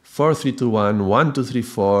 4, 3, 2, 1, 1, 2, 3,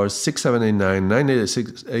 4, 6, 7, 8, 9, 9, 8,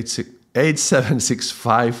 6, 8, 7, 6,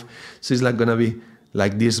 5. So it's like going to be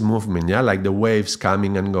like this movement, yeah, like the waves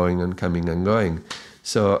coming and going and coming and going.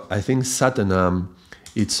 So I think Sat Naam,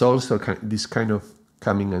 it's also this kind of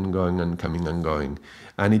coming and going and coming and going.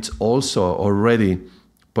 And it's also already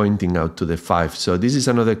pointing out to the 5. So this is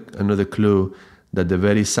another clue that the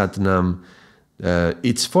very Sat Naam,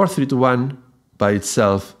 it's 4, 3, 2, 1 by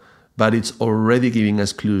itself, but it's already giving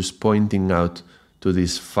us clues pointing out to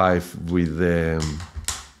this 5 with the,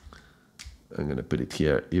 I'm going to put it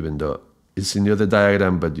here, even though it's in the other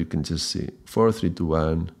diagram, but you can just see 4, 3, 2,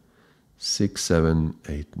 1, 6, 7,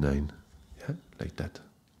 8, 9. Yeah, like that.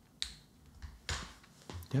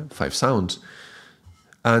 Yeah, 5 sounds.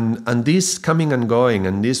 And this coming and going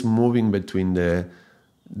and this moving between the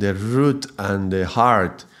root and the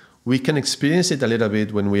heart, we can experience it a little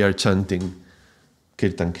bit when we are chanting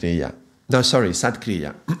Kirtan Kriya. No, sorry, Sat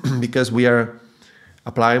Kriya. Because we are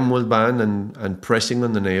applying Mul Band and pressing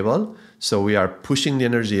on the navel. So we are pushing the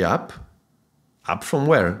energy up. Up from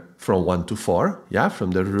where? From 1 to 4, yeah? From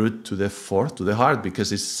the root to the 4th to the heart,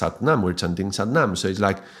 because it's Sat Naam, we're chanting Sat Naam. So it's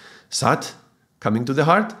like Sat coming to the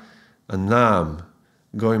heart, and Naam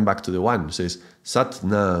going back to the 1. So it's Sat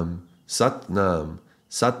Naam, Sat Naam,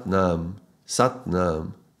 Sat Naam, Sat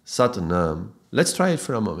Naam, Sat Naam. Let's try it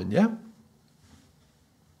for a moment, yeah?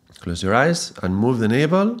 Close your eyes and move the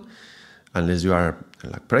navel. Unless you are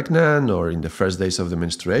like pregnant or in the first days of the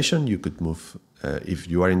menstruation, you could move. If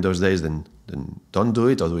you are in those days, then don't do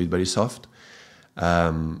it, or do it very soft.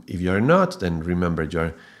 If you are not, then remember you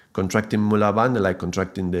are contracting Mula Bandha, like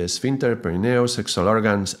contracting the sphincter, perineum, sexual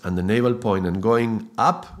organs, and the navel point, and going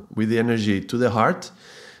up with the energy to the heart.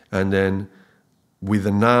 And then with the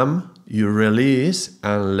Naam, you release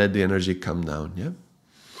and let the energy come down. Yeah.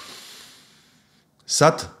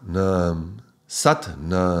 Sat Naam, Sat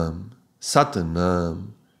Naam, Sat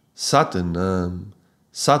Naam, Sat Naam,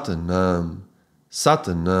 Sat Naam, Sat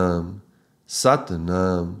Naam, Sat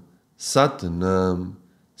Naam, Sat Naam,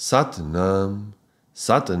 Sat Naam,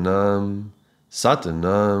 Sat Naam, Sat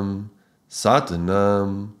Naam, Sat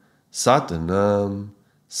Naam, Sat Naam,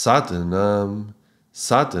 Sat Naam,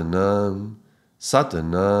 Sat Naam, Sat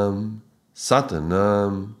Naam, Sat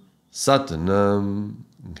Naam, Sat Naam.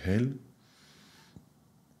 Inhale.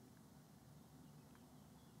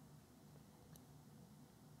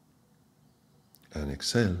 And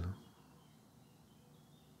exhale.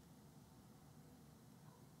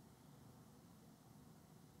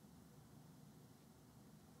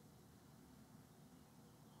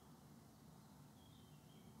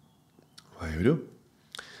 Vayuru.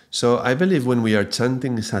 So I believe when we are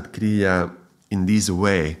chanting Sat Kriya in this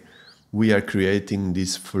way, we are creating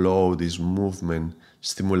this flow, this movement,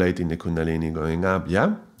 stimulating the Kundalini going up,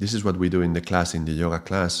 yeah? This is what we do in the class, in the yoga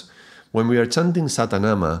class. When we are chanting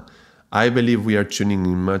Satanama, I believe we are tuning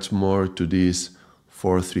in much more to this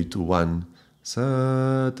 4, 3, 2, 1.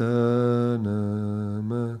 Satanama.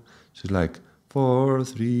 So it's like 4,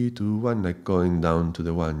 3, 2, 1, like going down to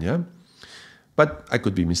the 1, yeah? But I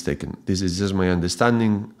could be mistaken. This is just my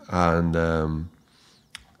understanding, and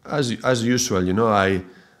as usual, you know, I've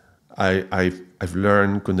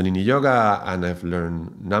learned Kundalini Yoga, and I've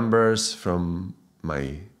learned numbers from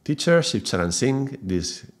my teacher, Shiv Charan Singh.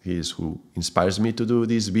 He is who inspires me to do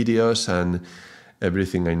these videos, and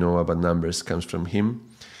everything I know about numbers comes from him.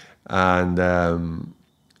 And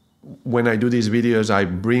when I do these videos, I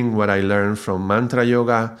bring what I learned from mantra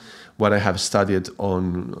yoga, what I have studied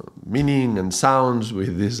on meaning and sounds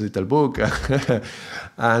with this little book,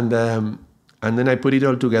 and then I put it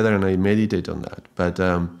all together and I meditate on that. But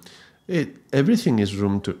everything is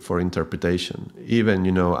room for interpretation. Even,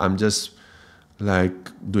 you know, I'm just like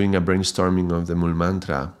doing a brainstorming of the Mul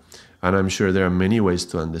Mantra, and I'm sure there are many ways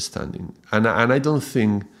to understanding. And I don't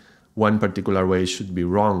think one particular way should be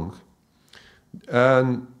wrong.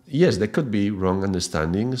 Yes, there could be wrong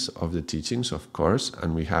understandings of the teachings, of course,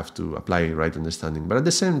 and we have to apply right understanding. But at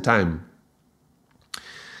the same time,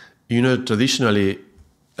 you know, traditionally,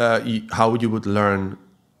 how you would learn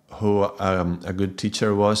who a good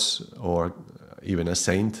teacher was, or even a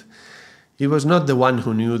saint, He was not the one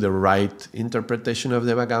who knew the right interpretation of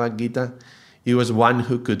the Bhagavad Gita. He was one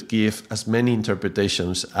who could give as many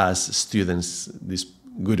interpretations as students this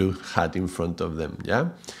guru had in front of them. Yeah.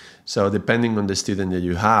 So depending on the student that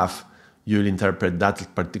you have, you'll interpret that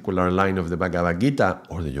particular line of the Bhagavad Gita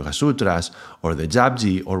or the Yoga Sutras or the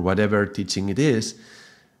Japji or whatever teaching it is,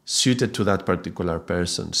 suited to that particular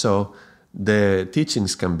person. So the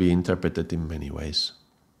teachings can be interpreted in many ways.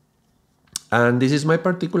 And this is my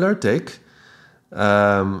particular take,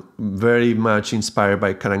 very much inspired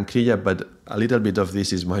by Karam Kriya, but a little bit of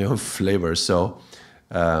this is my own flavor. So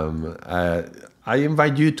I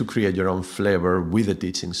invite you to create your own flavor with the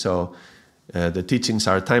teaching. So the teachings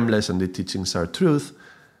are timeless and the teachings are truth.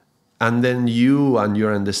 And then you and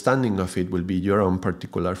your understanding of it will be your own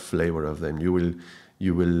particular flavor of them. You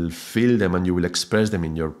will feel them and you will express them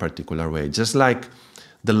in your particular way. Just like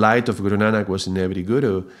the light of Guru Nanak was in every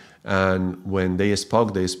guru, and when they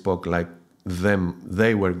spoke like them,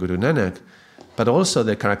 they were Guru Nanak, but also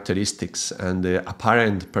the characteristics and the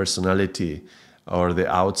apparent personality or the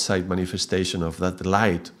outside manifestation of that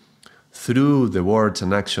light through the words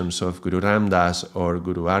and actions of Guru Ramdas or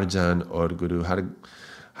Guru Arjan or Guru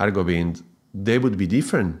Hargobind, they would be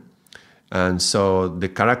different. And so the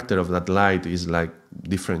character of that light is like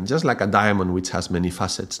different, just like a diamond which has many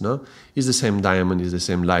facets, no? It's the same diamond, it's the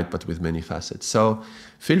same light, but with many facets. So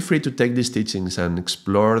feel free to take these teachings and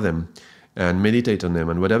explore them and meditate on them,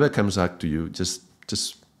 and whatever comes back to you, just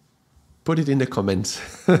put it in the comments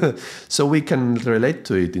so we can relate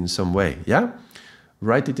to it in some way, yeah?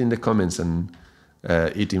 Write it in the comments, and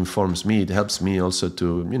it informs me, it helps me also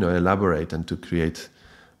to, elaborate and to create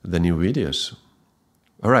the new videos.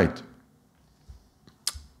 All right.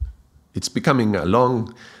 It's becoming a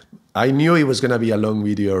long, I knew it was going to be a long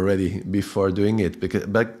video already before doing it,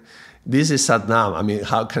 but this is Sat Naam. I mean,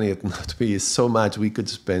 how can it not be? So much. We could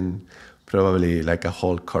spend probably like a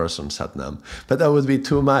whole course on Sat Naam, but that would be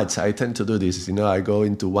too much. I tend to do this, I go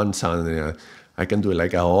into one sound and I can do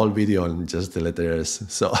like a whole video on just the letters.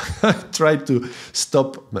 So I try to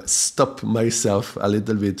stop myself a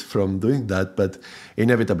little bit from doing that, but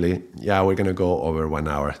inevitably, yeah, we're going to go over 1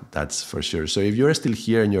 hour. That's for sure. So if you're still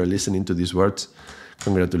here and you're listening to these words,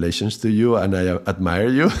 congratulations to you, and I admire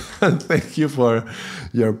you. And thank you for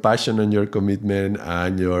your passion and your commitment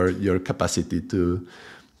and your capacity to,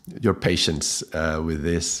 your patience with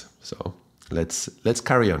this. So let's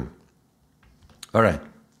carry on. All right.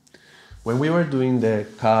 When we were doing the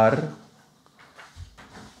car,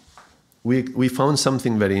 we found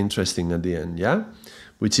something very interesting at the end, yeah?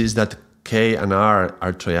 Which is that K and R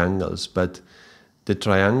are triangles, but the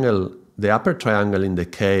upper triangle in the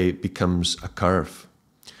K becomes a curve.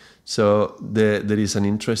 So there is an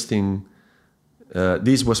interesting,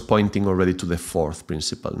 this was pointing already to the fourth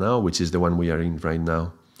principle now, which is the one we are in right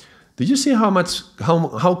now. Did you see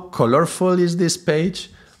how colorful is this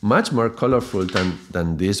page? Much more colorful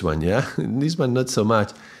than this one, yeah? This one, not so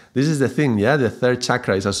much. This is the thing, yeah? The third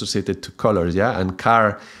chakra is associated to colors, yeah? And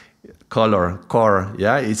core,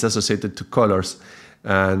 yeah? It's associated to colors.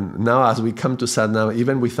 And now as we come to Sat Naam,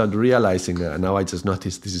 even without realizing it, now I just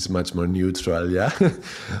noticed this is much more neutral, yeah?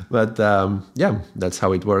 But yeah, that's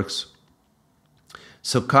how it works.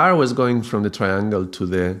 So car was going from the triangle to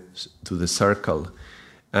the circle.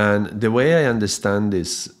 And the way I understand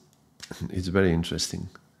this, it's very interesting.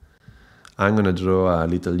 I'm going to draw a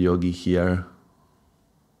little yogi here.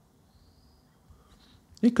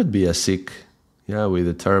 It could be a Sikh, yeah, with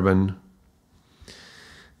a turban.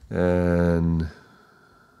 And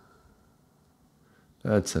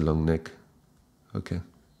that's a long neck. Okay.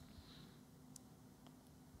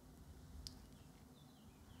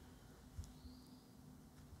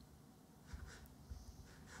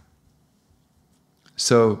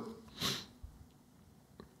 So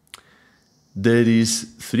there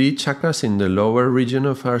is 3 chakras in the lower region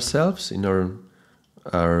of ourselves, in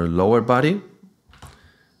our lower body.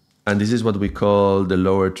 And this is what we call the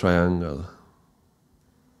lower triangle.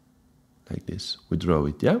 Like this, we draw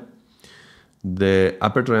it, yeah? The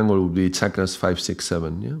upper triangle will be chakras 5, 6,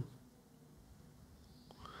 7, yeah?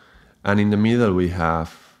 And in the middle we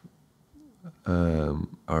have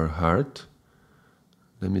our heart.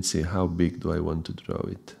 Let me see, how big do I want to draw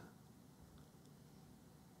it?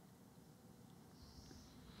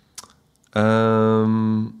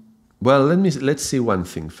 Well, let's see one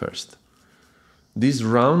thing first. This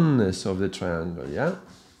roundness of the triangle, yeah?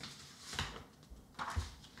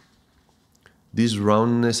 This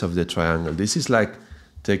roundness of the triangle. This is like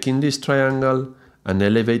taking this triangle and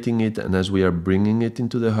elevating it, and as we are bringing it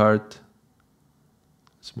into the heart,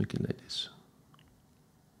 let's make it like this.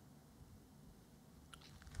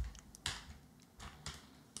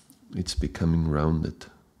 it's becoming rounded.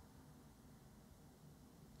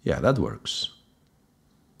 Yeah, that works.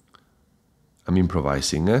 I'm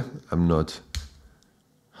improvising, eh? I'm not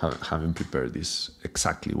having prepared this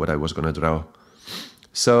exactly what I was going to draw.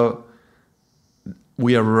 So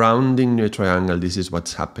we are rounding the triangle. This is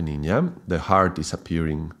what's happening, yeah? The heart is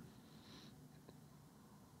appearing.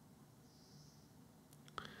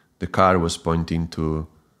 The car was pointing to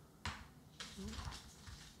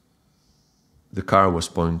the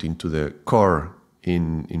core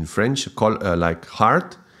in French, like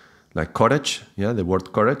heart, like courage. Yeah, the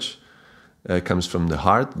word courage comes from the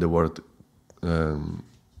heart. The word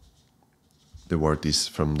is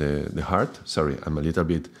from the heart. Sorry, I'm a little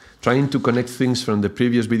bit trying to connect things from the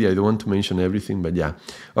previous video. I don't want to mention everything, but yeah.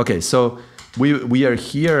 Okay, so we are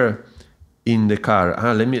here in the car.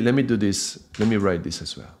 Let me do this. Let me write this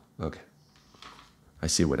as well. Okay, I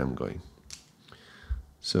see where I'm going.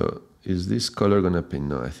 So is this color gonna paint?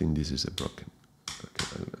 No, I think this is a broken. Okay,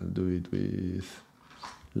 I'll do it with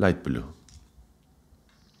light blue.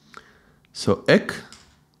 So ek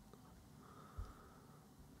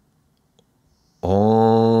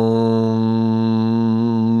Onkar.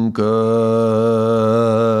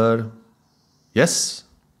 Yes?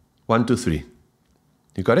 1, 2, 3.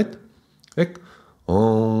 You got it? Ek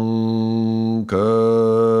Onkar.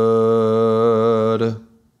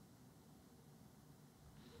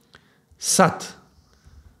 Sat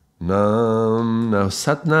Naam. Now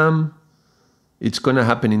Sat Naam, it's going to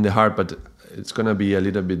happen in the heart, but it's going to be a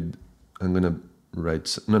little bit, I'm going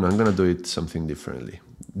to do it something differently.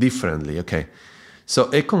 Okay. So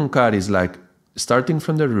Ekonkar is like starting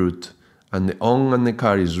from the root, and the on and the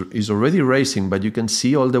kar is already racing, but you can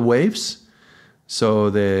see all the waves.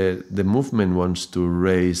 So the movement wants to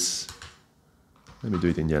raise. Let me do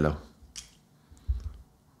it in yellow.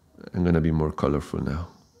 I'm going to be more colorful now.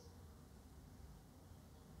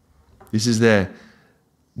 This is the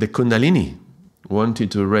Kundalini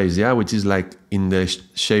wanted to raise, yeah, which is like in the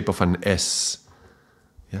shape of an S.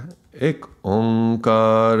 Yeah, Ek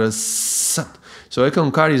Onkar Sat. So Ek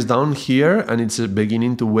Onkar is down here and it's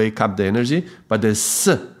beginning to wake up the energy, but the S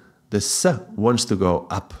wants to go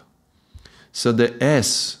up. So the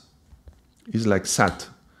S is like Sat.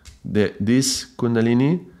 This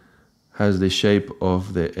Kundalini has the shape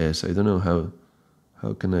of the S. I don't know how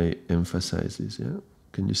can I emphasize this, yeah?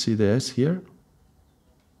 Can you see the S here?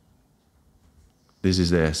 This is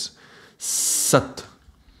the S. Sat.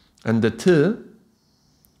 And the T,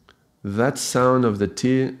 that sound of the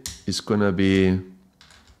T is going to be...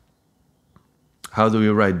 How do we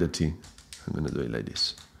write the T? I'm going to do it like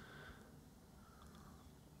this.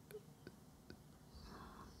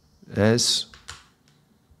 S.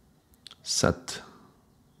 Sat.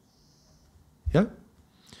 Yeah?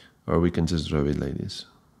 Or we can just draw it like this.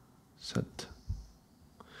 Sat.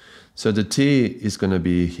 So the T is going to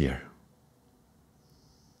be here.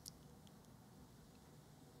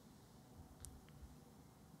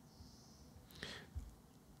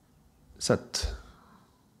 Sat.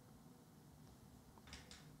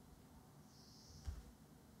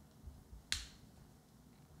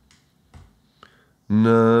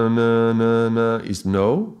 Na is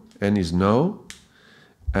no, N is no,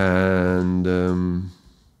 and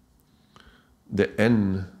the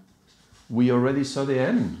N, we already saw the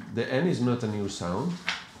N. The N is not a new sound.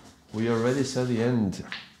 We already saw the end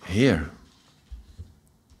here.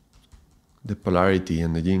 The polarity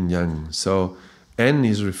and the yin-yang. So N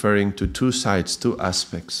is referring to two sides, two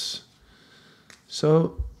aspects.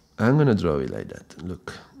 So I'm going to draw it like that.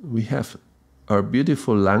 Look, we have our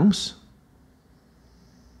beautiful lungs,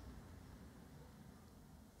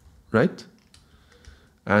 right?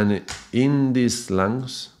 And in these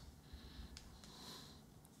lungs,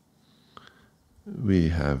 we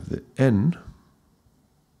have the N.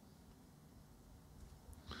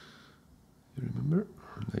 You remember?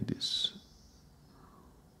 Like this.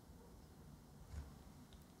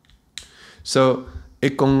 So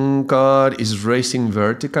Ekonkar is racing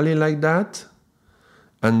vertically like that.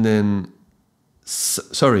 And then,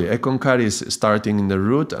 Ekonkar is starting in the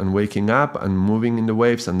root and waking up and moving in the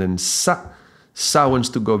waves. And then Sa wants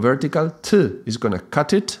to go vertical. T is going to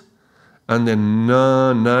cut it. And then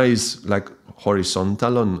Na is like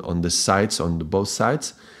horizontal on the sides, on both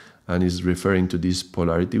sides. And is referring to this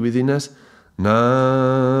polarity within us.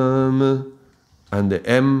 Nam. And the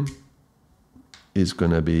M is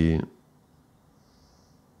going to be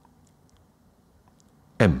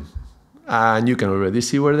M. And you can already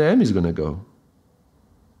see where the M is going to go.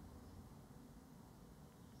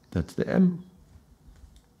 That's the M.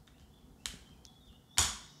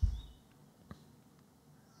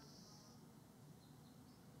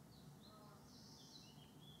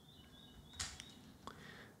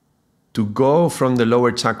 to go from the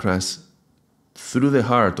lower chakras through the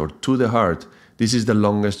heart or to the heart, this is the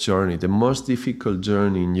longest journey, the most difficult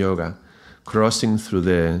journey in yoga, crossing through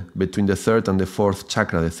between the third and the fourth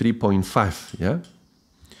chakra, the 3.5, yeah?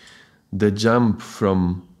 The jump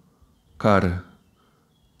from Kar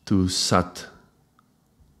to Sat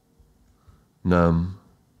Naam.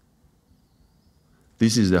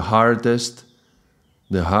 This is the hardest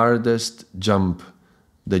jump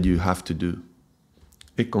that you have to do.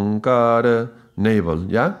 Ekonkara,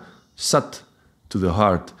 navel, yeah? Sat, to the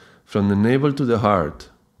heart. From the navel to the heart.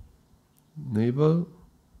 Navel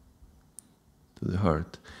to the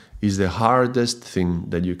heart is the hardest thing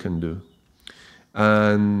that you can do.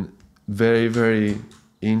 And very, very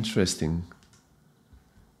interesting.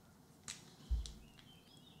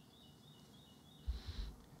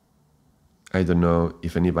 I don't know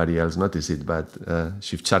if anybody else noticed it, but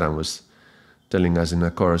Shiv Charan was telling us in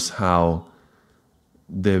a course how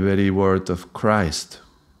the very word of Christ,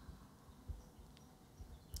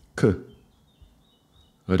 K,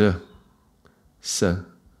 R, S,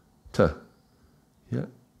 T, yeah,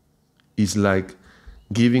 is like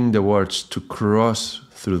giving the words to cross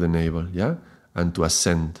through the navel, yeah, and to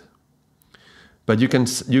ascend. But you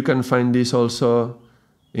can find this also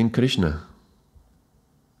in Krishna.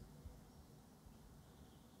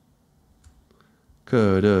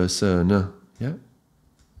 Yeah.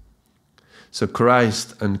 So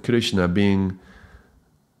Christ and Krishna being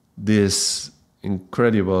these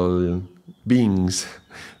incredible beings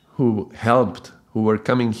who were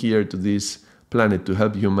coming here to this planet to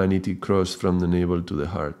help humanity cross from the navel to the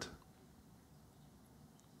heart.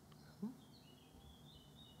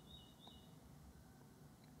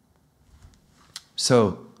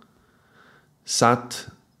 So, Sat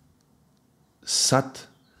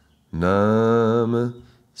Naam,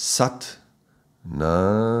 Sat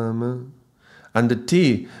Naam. And the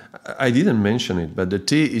T, I didn't mention it, but the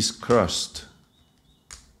T is crossed.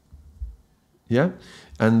 Yeah?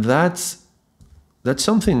 And that's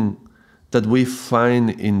something that we find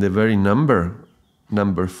in the very number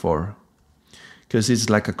 4. Because it's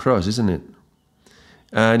like a cross, isn't it?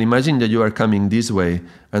 And imagine that you are coming this way,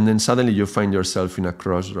 and then suddenly you find yourself in a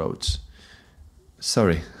crossroads.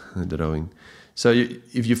 Sorry, the drawing. So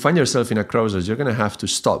if you find yourself in a crossroads, you're going to have to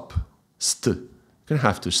stop. You're going to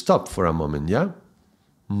have to stop for a moment, yeah?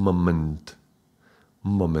 Moment.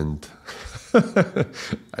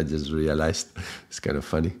 I just realized it's kind of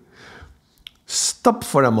funny. Stop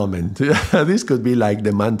for a moment. This could be like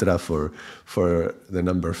the mantra for the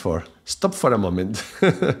number 4. Stop for a moment.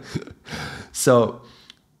 So,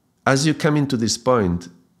 as you come into this point,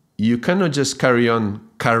 you cannot just carry on.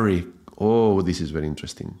 Oh, this is very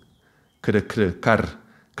interesting. Carry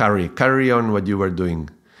on what you were doing.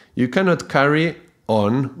 You cannot carry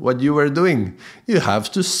on what you were doing. You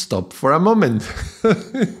have to stop for a moment.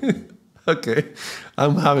 Okay,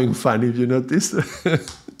 I'm having fun if you notice.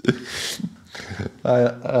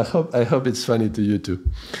 I hope it's funny to you too.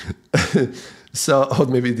 So, or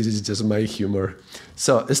maybe this is just my humor.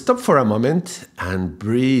 So stop for a moment and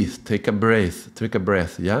breathe. Take a breath,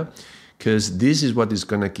 yeah? Because this is what is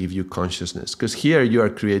going to give you consciousness. Because here you are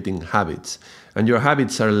creating habits. And your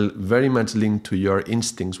habits are very much linked to your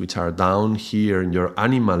instincts, which are down here in your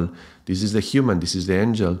animal. This is the human, this is the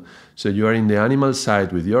angel. So you are in the animal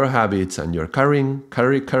side with your habits and you're carry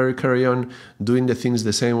on, doing the things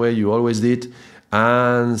the same way you always did.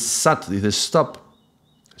 And Sat is stop.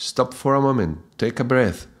 Stop for a moment. Take a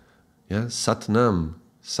breath. Yeah, Sat Naam.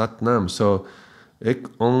 So, Ek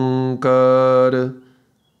Onkar,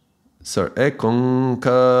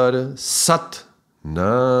 Sat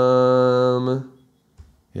Naam.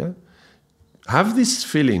 Yeah. Have this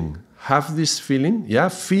feeling. Yeah,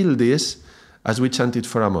 feel this as we chant it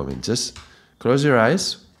for a moment. Just close your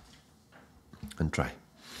eyes and try.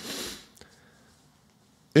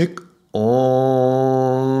 Ek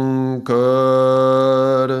Onkar,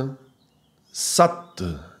 Sat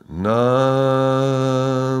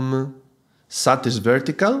Naam. Sat is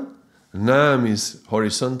vertical, Naam is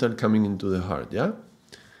horizontal coming into the heart, yeah?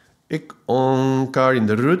 Ik Onkar in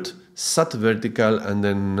the root, Sat vertical, and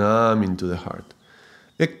then Naam into the heart.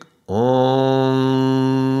 Ik Onkar,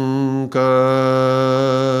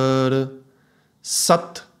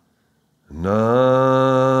 Sat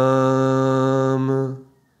Naam.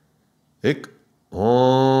 Ik Onkar,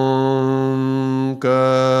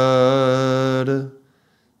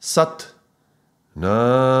 Sat Naam.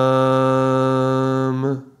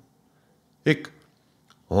 Ik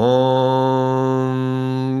Onkar,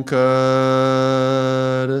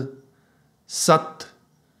 Sat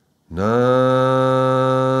Naam.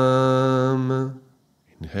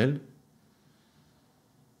 Inhale.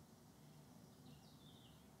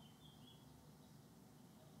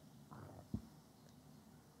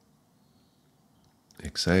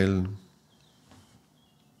 exhale.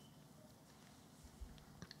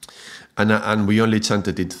 And we only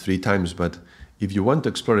chanted it 3 times, but if you want to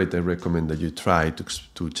explore it, I recommend that you try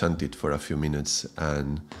to chant it for a few minutes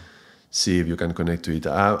and see if you can connect to it.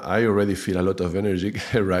 I already feel a lot of energy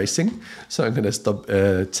rising, so I'm going to stop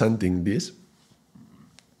chanting this.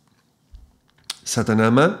 Sat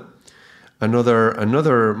Naam.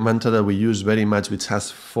 Another mantra that we use very much, which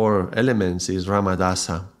has 4 elements, is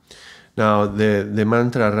Ramadasa. Now, the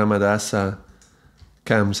mantra Ramadasa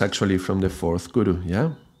comes actually from the 4th Guru,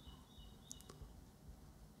 yeah?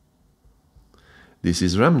 This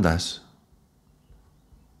is Ramdas.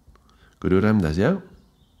 Guru Ramdas, yeah?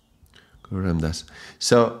 Guru Ramdas.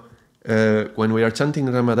 So, when we are chanting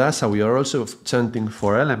Ramadasa, we are also chanting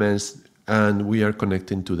 4 elements, and we are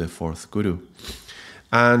connecting to the 4th Guru.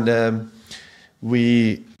 And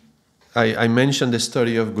I mentioned the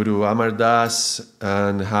story of Guru Amardas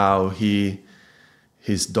and how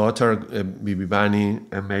his daughter Bibi Bani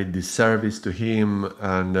made this service to him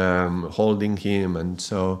and holding him, and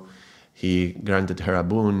so he granted her a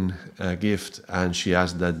boon, a gift, and she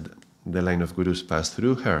asked that the line of Gurus pass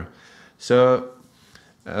through her. So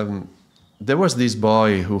there was this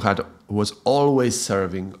boy who was always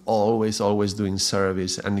serving, always doing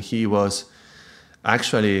service, and he was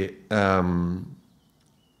actually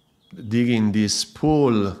digging this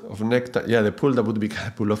pool of nectar. Yeah, the pool that would be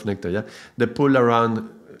a pool of nectar. Yeah, the pool around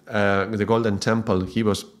the Golden Temple. He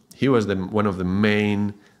was one of the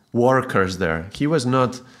main workers there. He was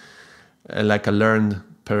not like a learned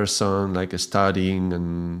person, like studying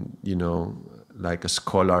and like a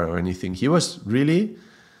scholar or anything. He was really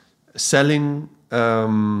selling.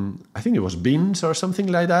 I think it was beans or something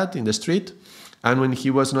like that in the street. And when he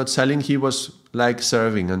was not selling, he was like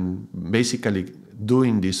serving and basically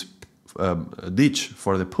doing this ditch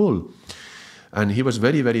for the pool. And he was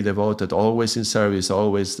very, very devoted, always in service,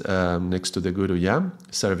 always next to the Guru, yeah,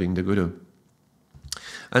 serving the Guru.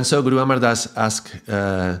 And so Guru Amardas asked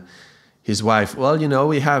his wife, well,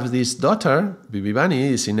 we have this daughter, Bibi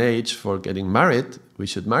Bani, is in age for getting married. We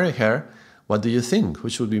should marry her. What do you think? Who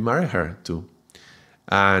should we marry her to?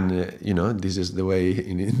 And, this is the way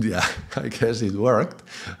in India, I guess it worked.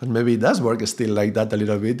 And maybe it does work still like that a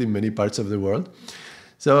little bit in many parts of the world.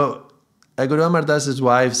 So Guru Amardas'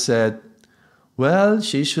 wife said, well,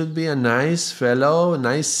 she should be a nice fellow, a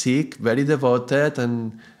nice Sikh, very devoted.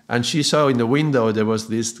 And she saw in the window there was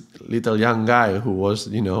this little young guy who was,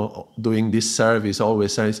 doing this service,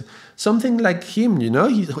 always service. Something like him,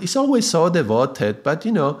 he's always so devoted, but,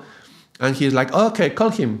 And he's like, okay,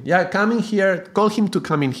 call him. Yeah, come in here. Call him to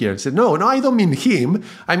come in here. He said, no, I don't mean him.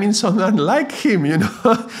 I mean someone like him,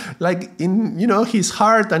 like in, his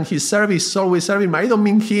heart and his service, always serving. I don't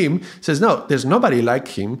mean him. He says, no, there's nobody like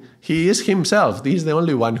him. He is himself. He's the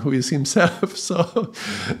only one who is himself. So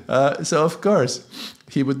of course,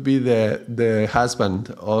 he would be the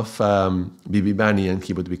husband of Bibi Bani, and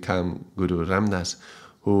he would become Guru Ramdas,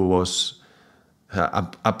 who was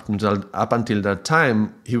up until that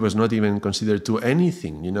time, he was not even considered to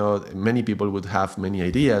anything. Many people would have many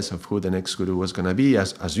ideas of who the next Guru was going to be,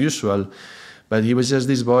 as usual, but he was just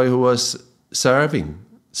this boy who was serving,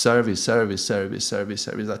 service.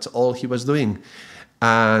 That's all he was doing,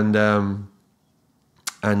 and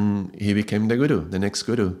he became the Guru, the next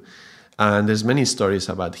Guru. And there's many stories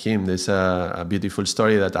about him. There's a beautiful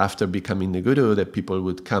story that after becoming the Guru, the people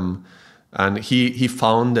would come. And he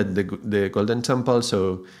founded the Golden Temple,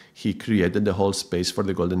 so he created the whole space for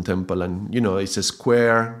the Golden Temple. And, it's a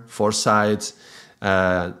square, 4 sides,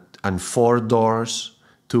 and 4 doors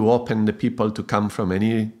to open the people to come from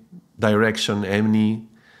any direction, any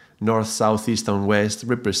north, south, east, and west,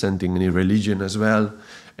 representing any religion as well,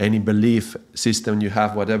 any belief system you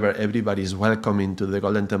have, whatever, everybody is welcome into the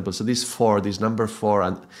Golden Temple. So this number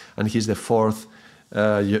 4, and he's the 4th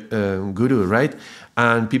Guru, right?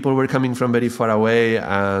 And people were coming from very far away,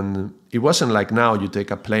 and it wasn't like now you take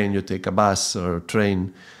a plane, you take a bus or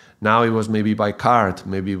train. Now it was maybe by cart,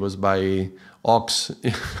 maybe it was by ox,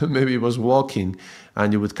 maybe it was walking,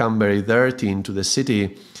 and you would come very dirty into the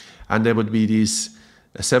city, and there would be these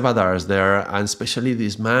Sevadars there, and especially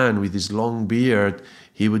this man with this long beard,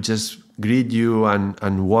 he would just greet you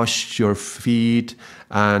and wash your feet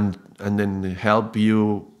and then help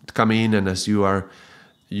you come in, and as your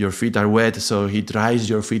feet are wet, so he dries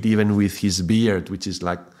your feet even with his beard, which is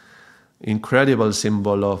like incredible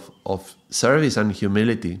symbol of service and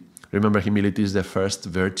humility. Remember, humility is the first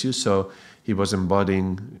virtue, so he was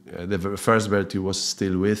embodying the first virtue was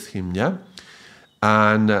still with him, yeah.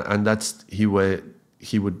 And that's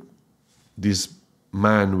this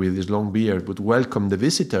man with his long beard would welcome the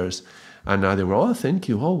visitors, And now they were, oh, thank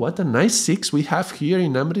you. Oh, what a nice Sikhs we have here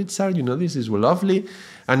in Amritsar. This is lovely.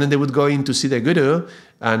 And then they would go in to see the Guru,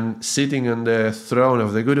 and sitting on the throne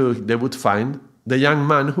of the Guru, they would find the young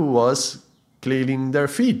man who was cleaning their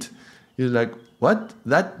feet. He's like, what?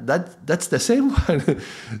 That's the same one.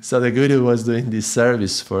 So the Guru was doing this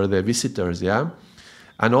service for the visitors, yeah?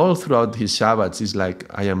 And all throughout his Shabbats, he's like,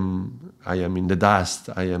 I am in the dust.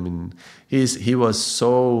 He was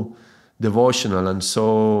so devotional and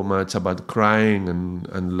so much about crying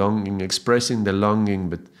and longing, expressing the longing,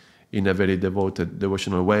 but in a very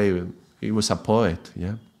devotional way. He was a poet,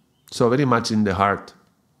 yeah? So very much in the heart.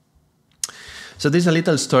 So there's a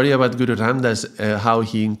little story about Guru Ramdas, how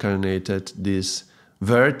he incarnated this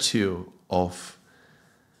virtue of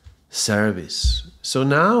service. So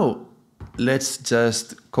now, let's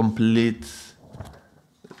just complete.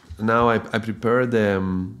 Now I prepared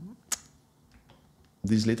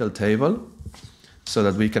this little table so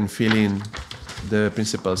that we can fill in the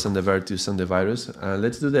principles and the virtues and the virus.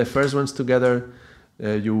 Let's do the first ones together.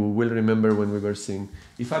 You will remember when we were saying.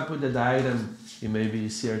 If I put the diagram, it may be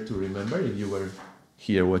easier to remember if you were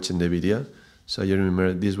here watching the video. So you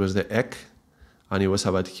remember this was the egg, and it was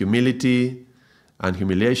about humility and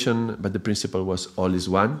humiliation, but the principle was all is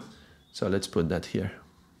one. So let's put that here.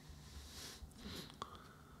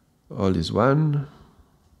 All is one.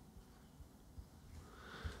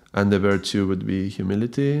 And the virtue would be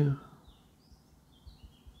humility.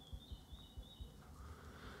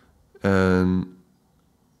 And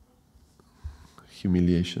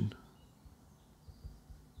humiliation.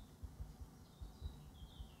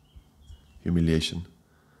 Humiliation.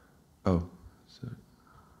 Oh, sorry.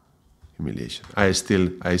 Humiliation. I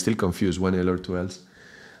still confuse one L or two L's.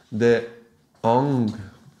 The Ong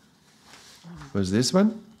was this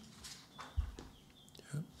one.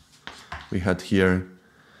 Yeah. We had here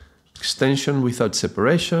extension without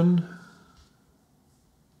separation.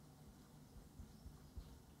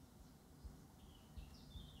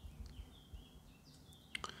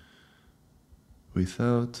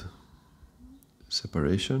 Without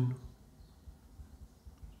separation.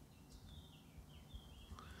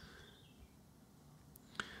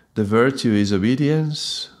 The virtue is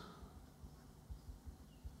obedience,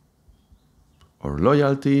 or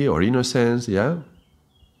loyalty, or innocence, yeah?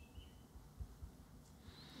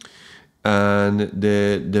 And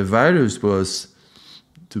the virus was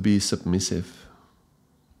to be submissive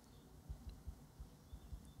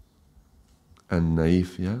and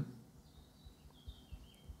naive, yeah?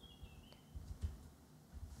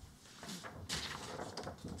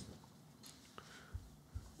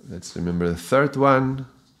 Let's remember the third one.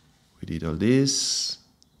 We did all this.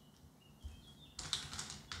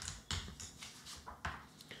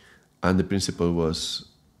 And the principle was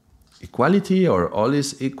equality, or all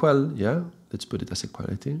is equal, yeah? Let's put it as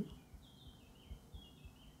equality.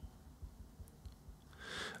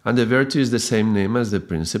 And the virtue is the same name as the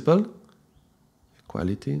principle,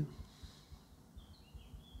 equality.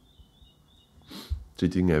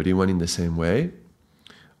 Treating everyone in the same way,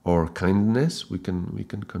 or kindness, we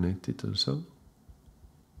can connect it also.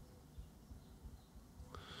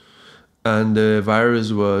 And the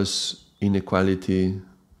virus was inequality,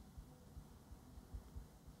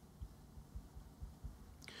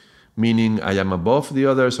 meaning I am above the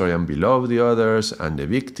others or I am below the others, and the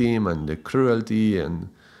victim and the cruelty and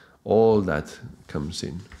all that comes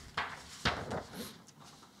in.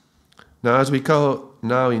 Now as we go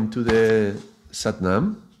now into the Sat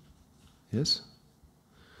Naam, yes?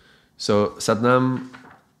 So Sat Naam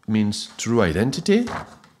means true identity.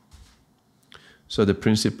 So the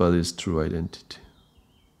principle is true identity.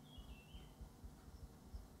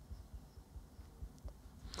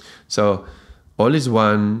 So all is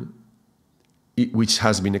one, which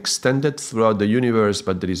has been extended throughout the universe,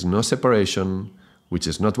 but there is no separation, which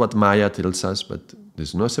is not what Maya tells us, but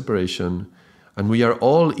there's no separation, and we are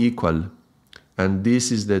all equal. And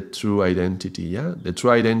this is the true identity, yeah? The true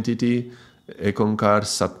identity, Ekonkar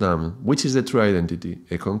Sat Naam. Which is the true identity?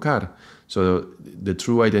 Ekonkar. So the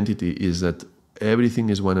true identity is that everything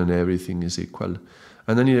is one and everything is equal.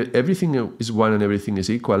 And then everything is one and everything is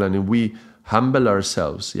equal, and we humble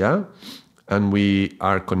ourselves, yeah? And we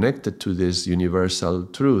are connected to this universal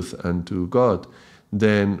truth and to God.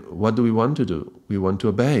 Then what do we want to do? We want to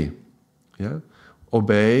obey, yeah?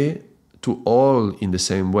 Obey to all in the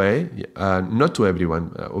same way, not to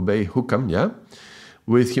everyone, obey hukam, yeah?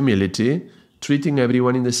 With humility, treating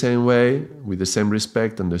everyone in the same way, with the same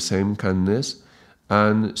respect and the same kindness,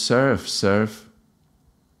 and serve.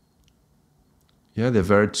 Yeah, the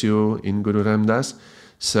virtue in Guru Ramdas,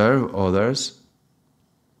 serve others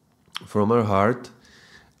from our heart,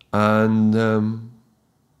 and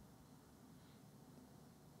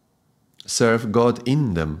serve God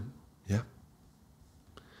in them. Yeah.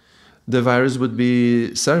 The virus would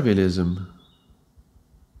be servilism.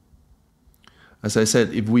 As I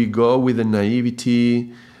said, if we go with the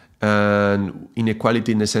naivety and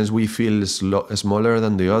inequality in the sense we feel smaller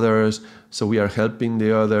than the others, so we are helping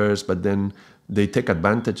the others, but then they take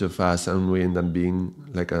advantage of us and we end up being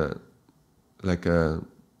like a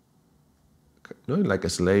not like a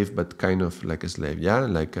slave, but kind of like a slave, yeah?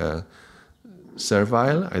 Like a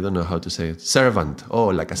servile, I don't know how to say it, servant, oh,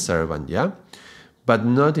 like a servant, yeah? But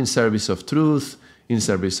not in service of truth, in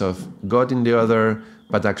service of God in the other,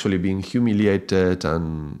 but actually being humiliated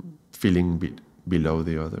and feeling below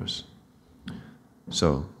the others.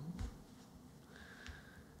 So,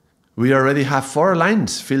 we already have 4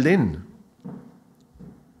 lines filled in.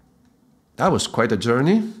 That was quite a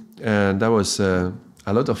journey, and that was a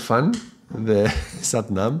lot of fun, the Sat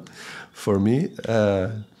Naam, for me,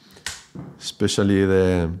 especially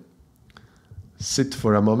the sit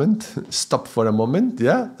for a moment, stop for a moment.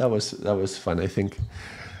 Yeah, that was fun, I think.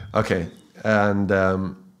 Okay, and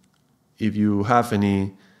if you have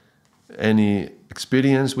any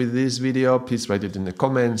experience with this video, please write it in the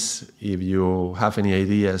comments. If you have any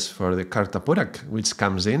ideas for the Karta Purak, which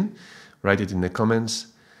comes in, write it in the comments.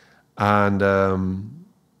 And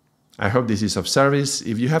I hope this is of service.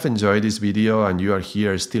 If you have enjoyed this video and you are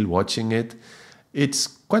here still watching it, it's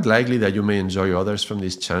quite likely that you may enjoy others from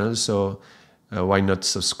this channel, so why not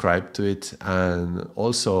subscribe to it? And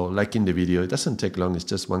also liking the video. It doesn't take long, it's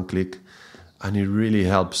just 1 click, and it really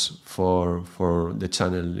helps for the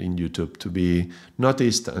channel in YouTube to be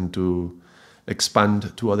noticed and to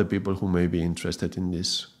expand to other people who may be interested in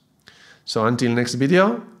this. So until next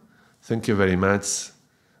video, thank you very much.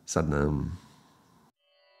 Sat Naam.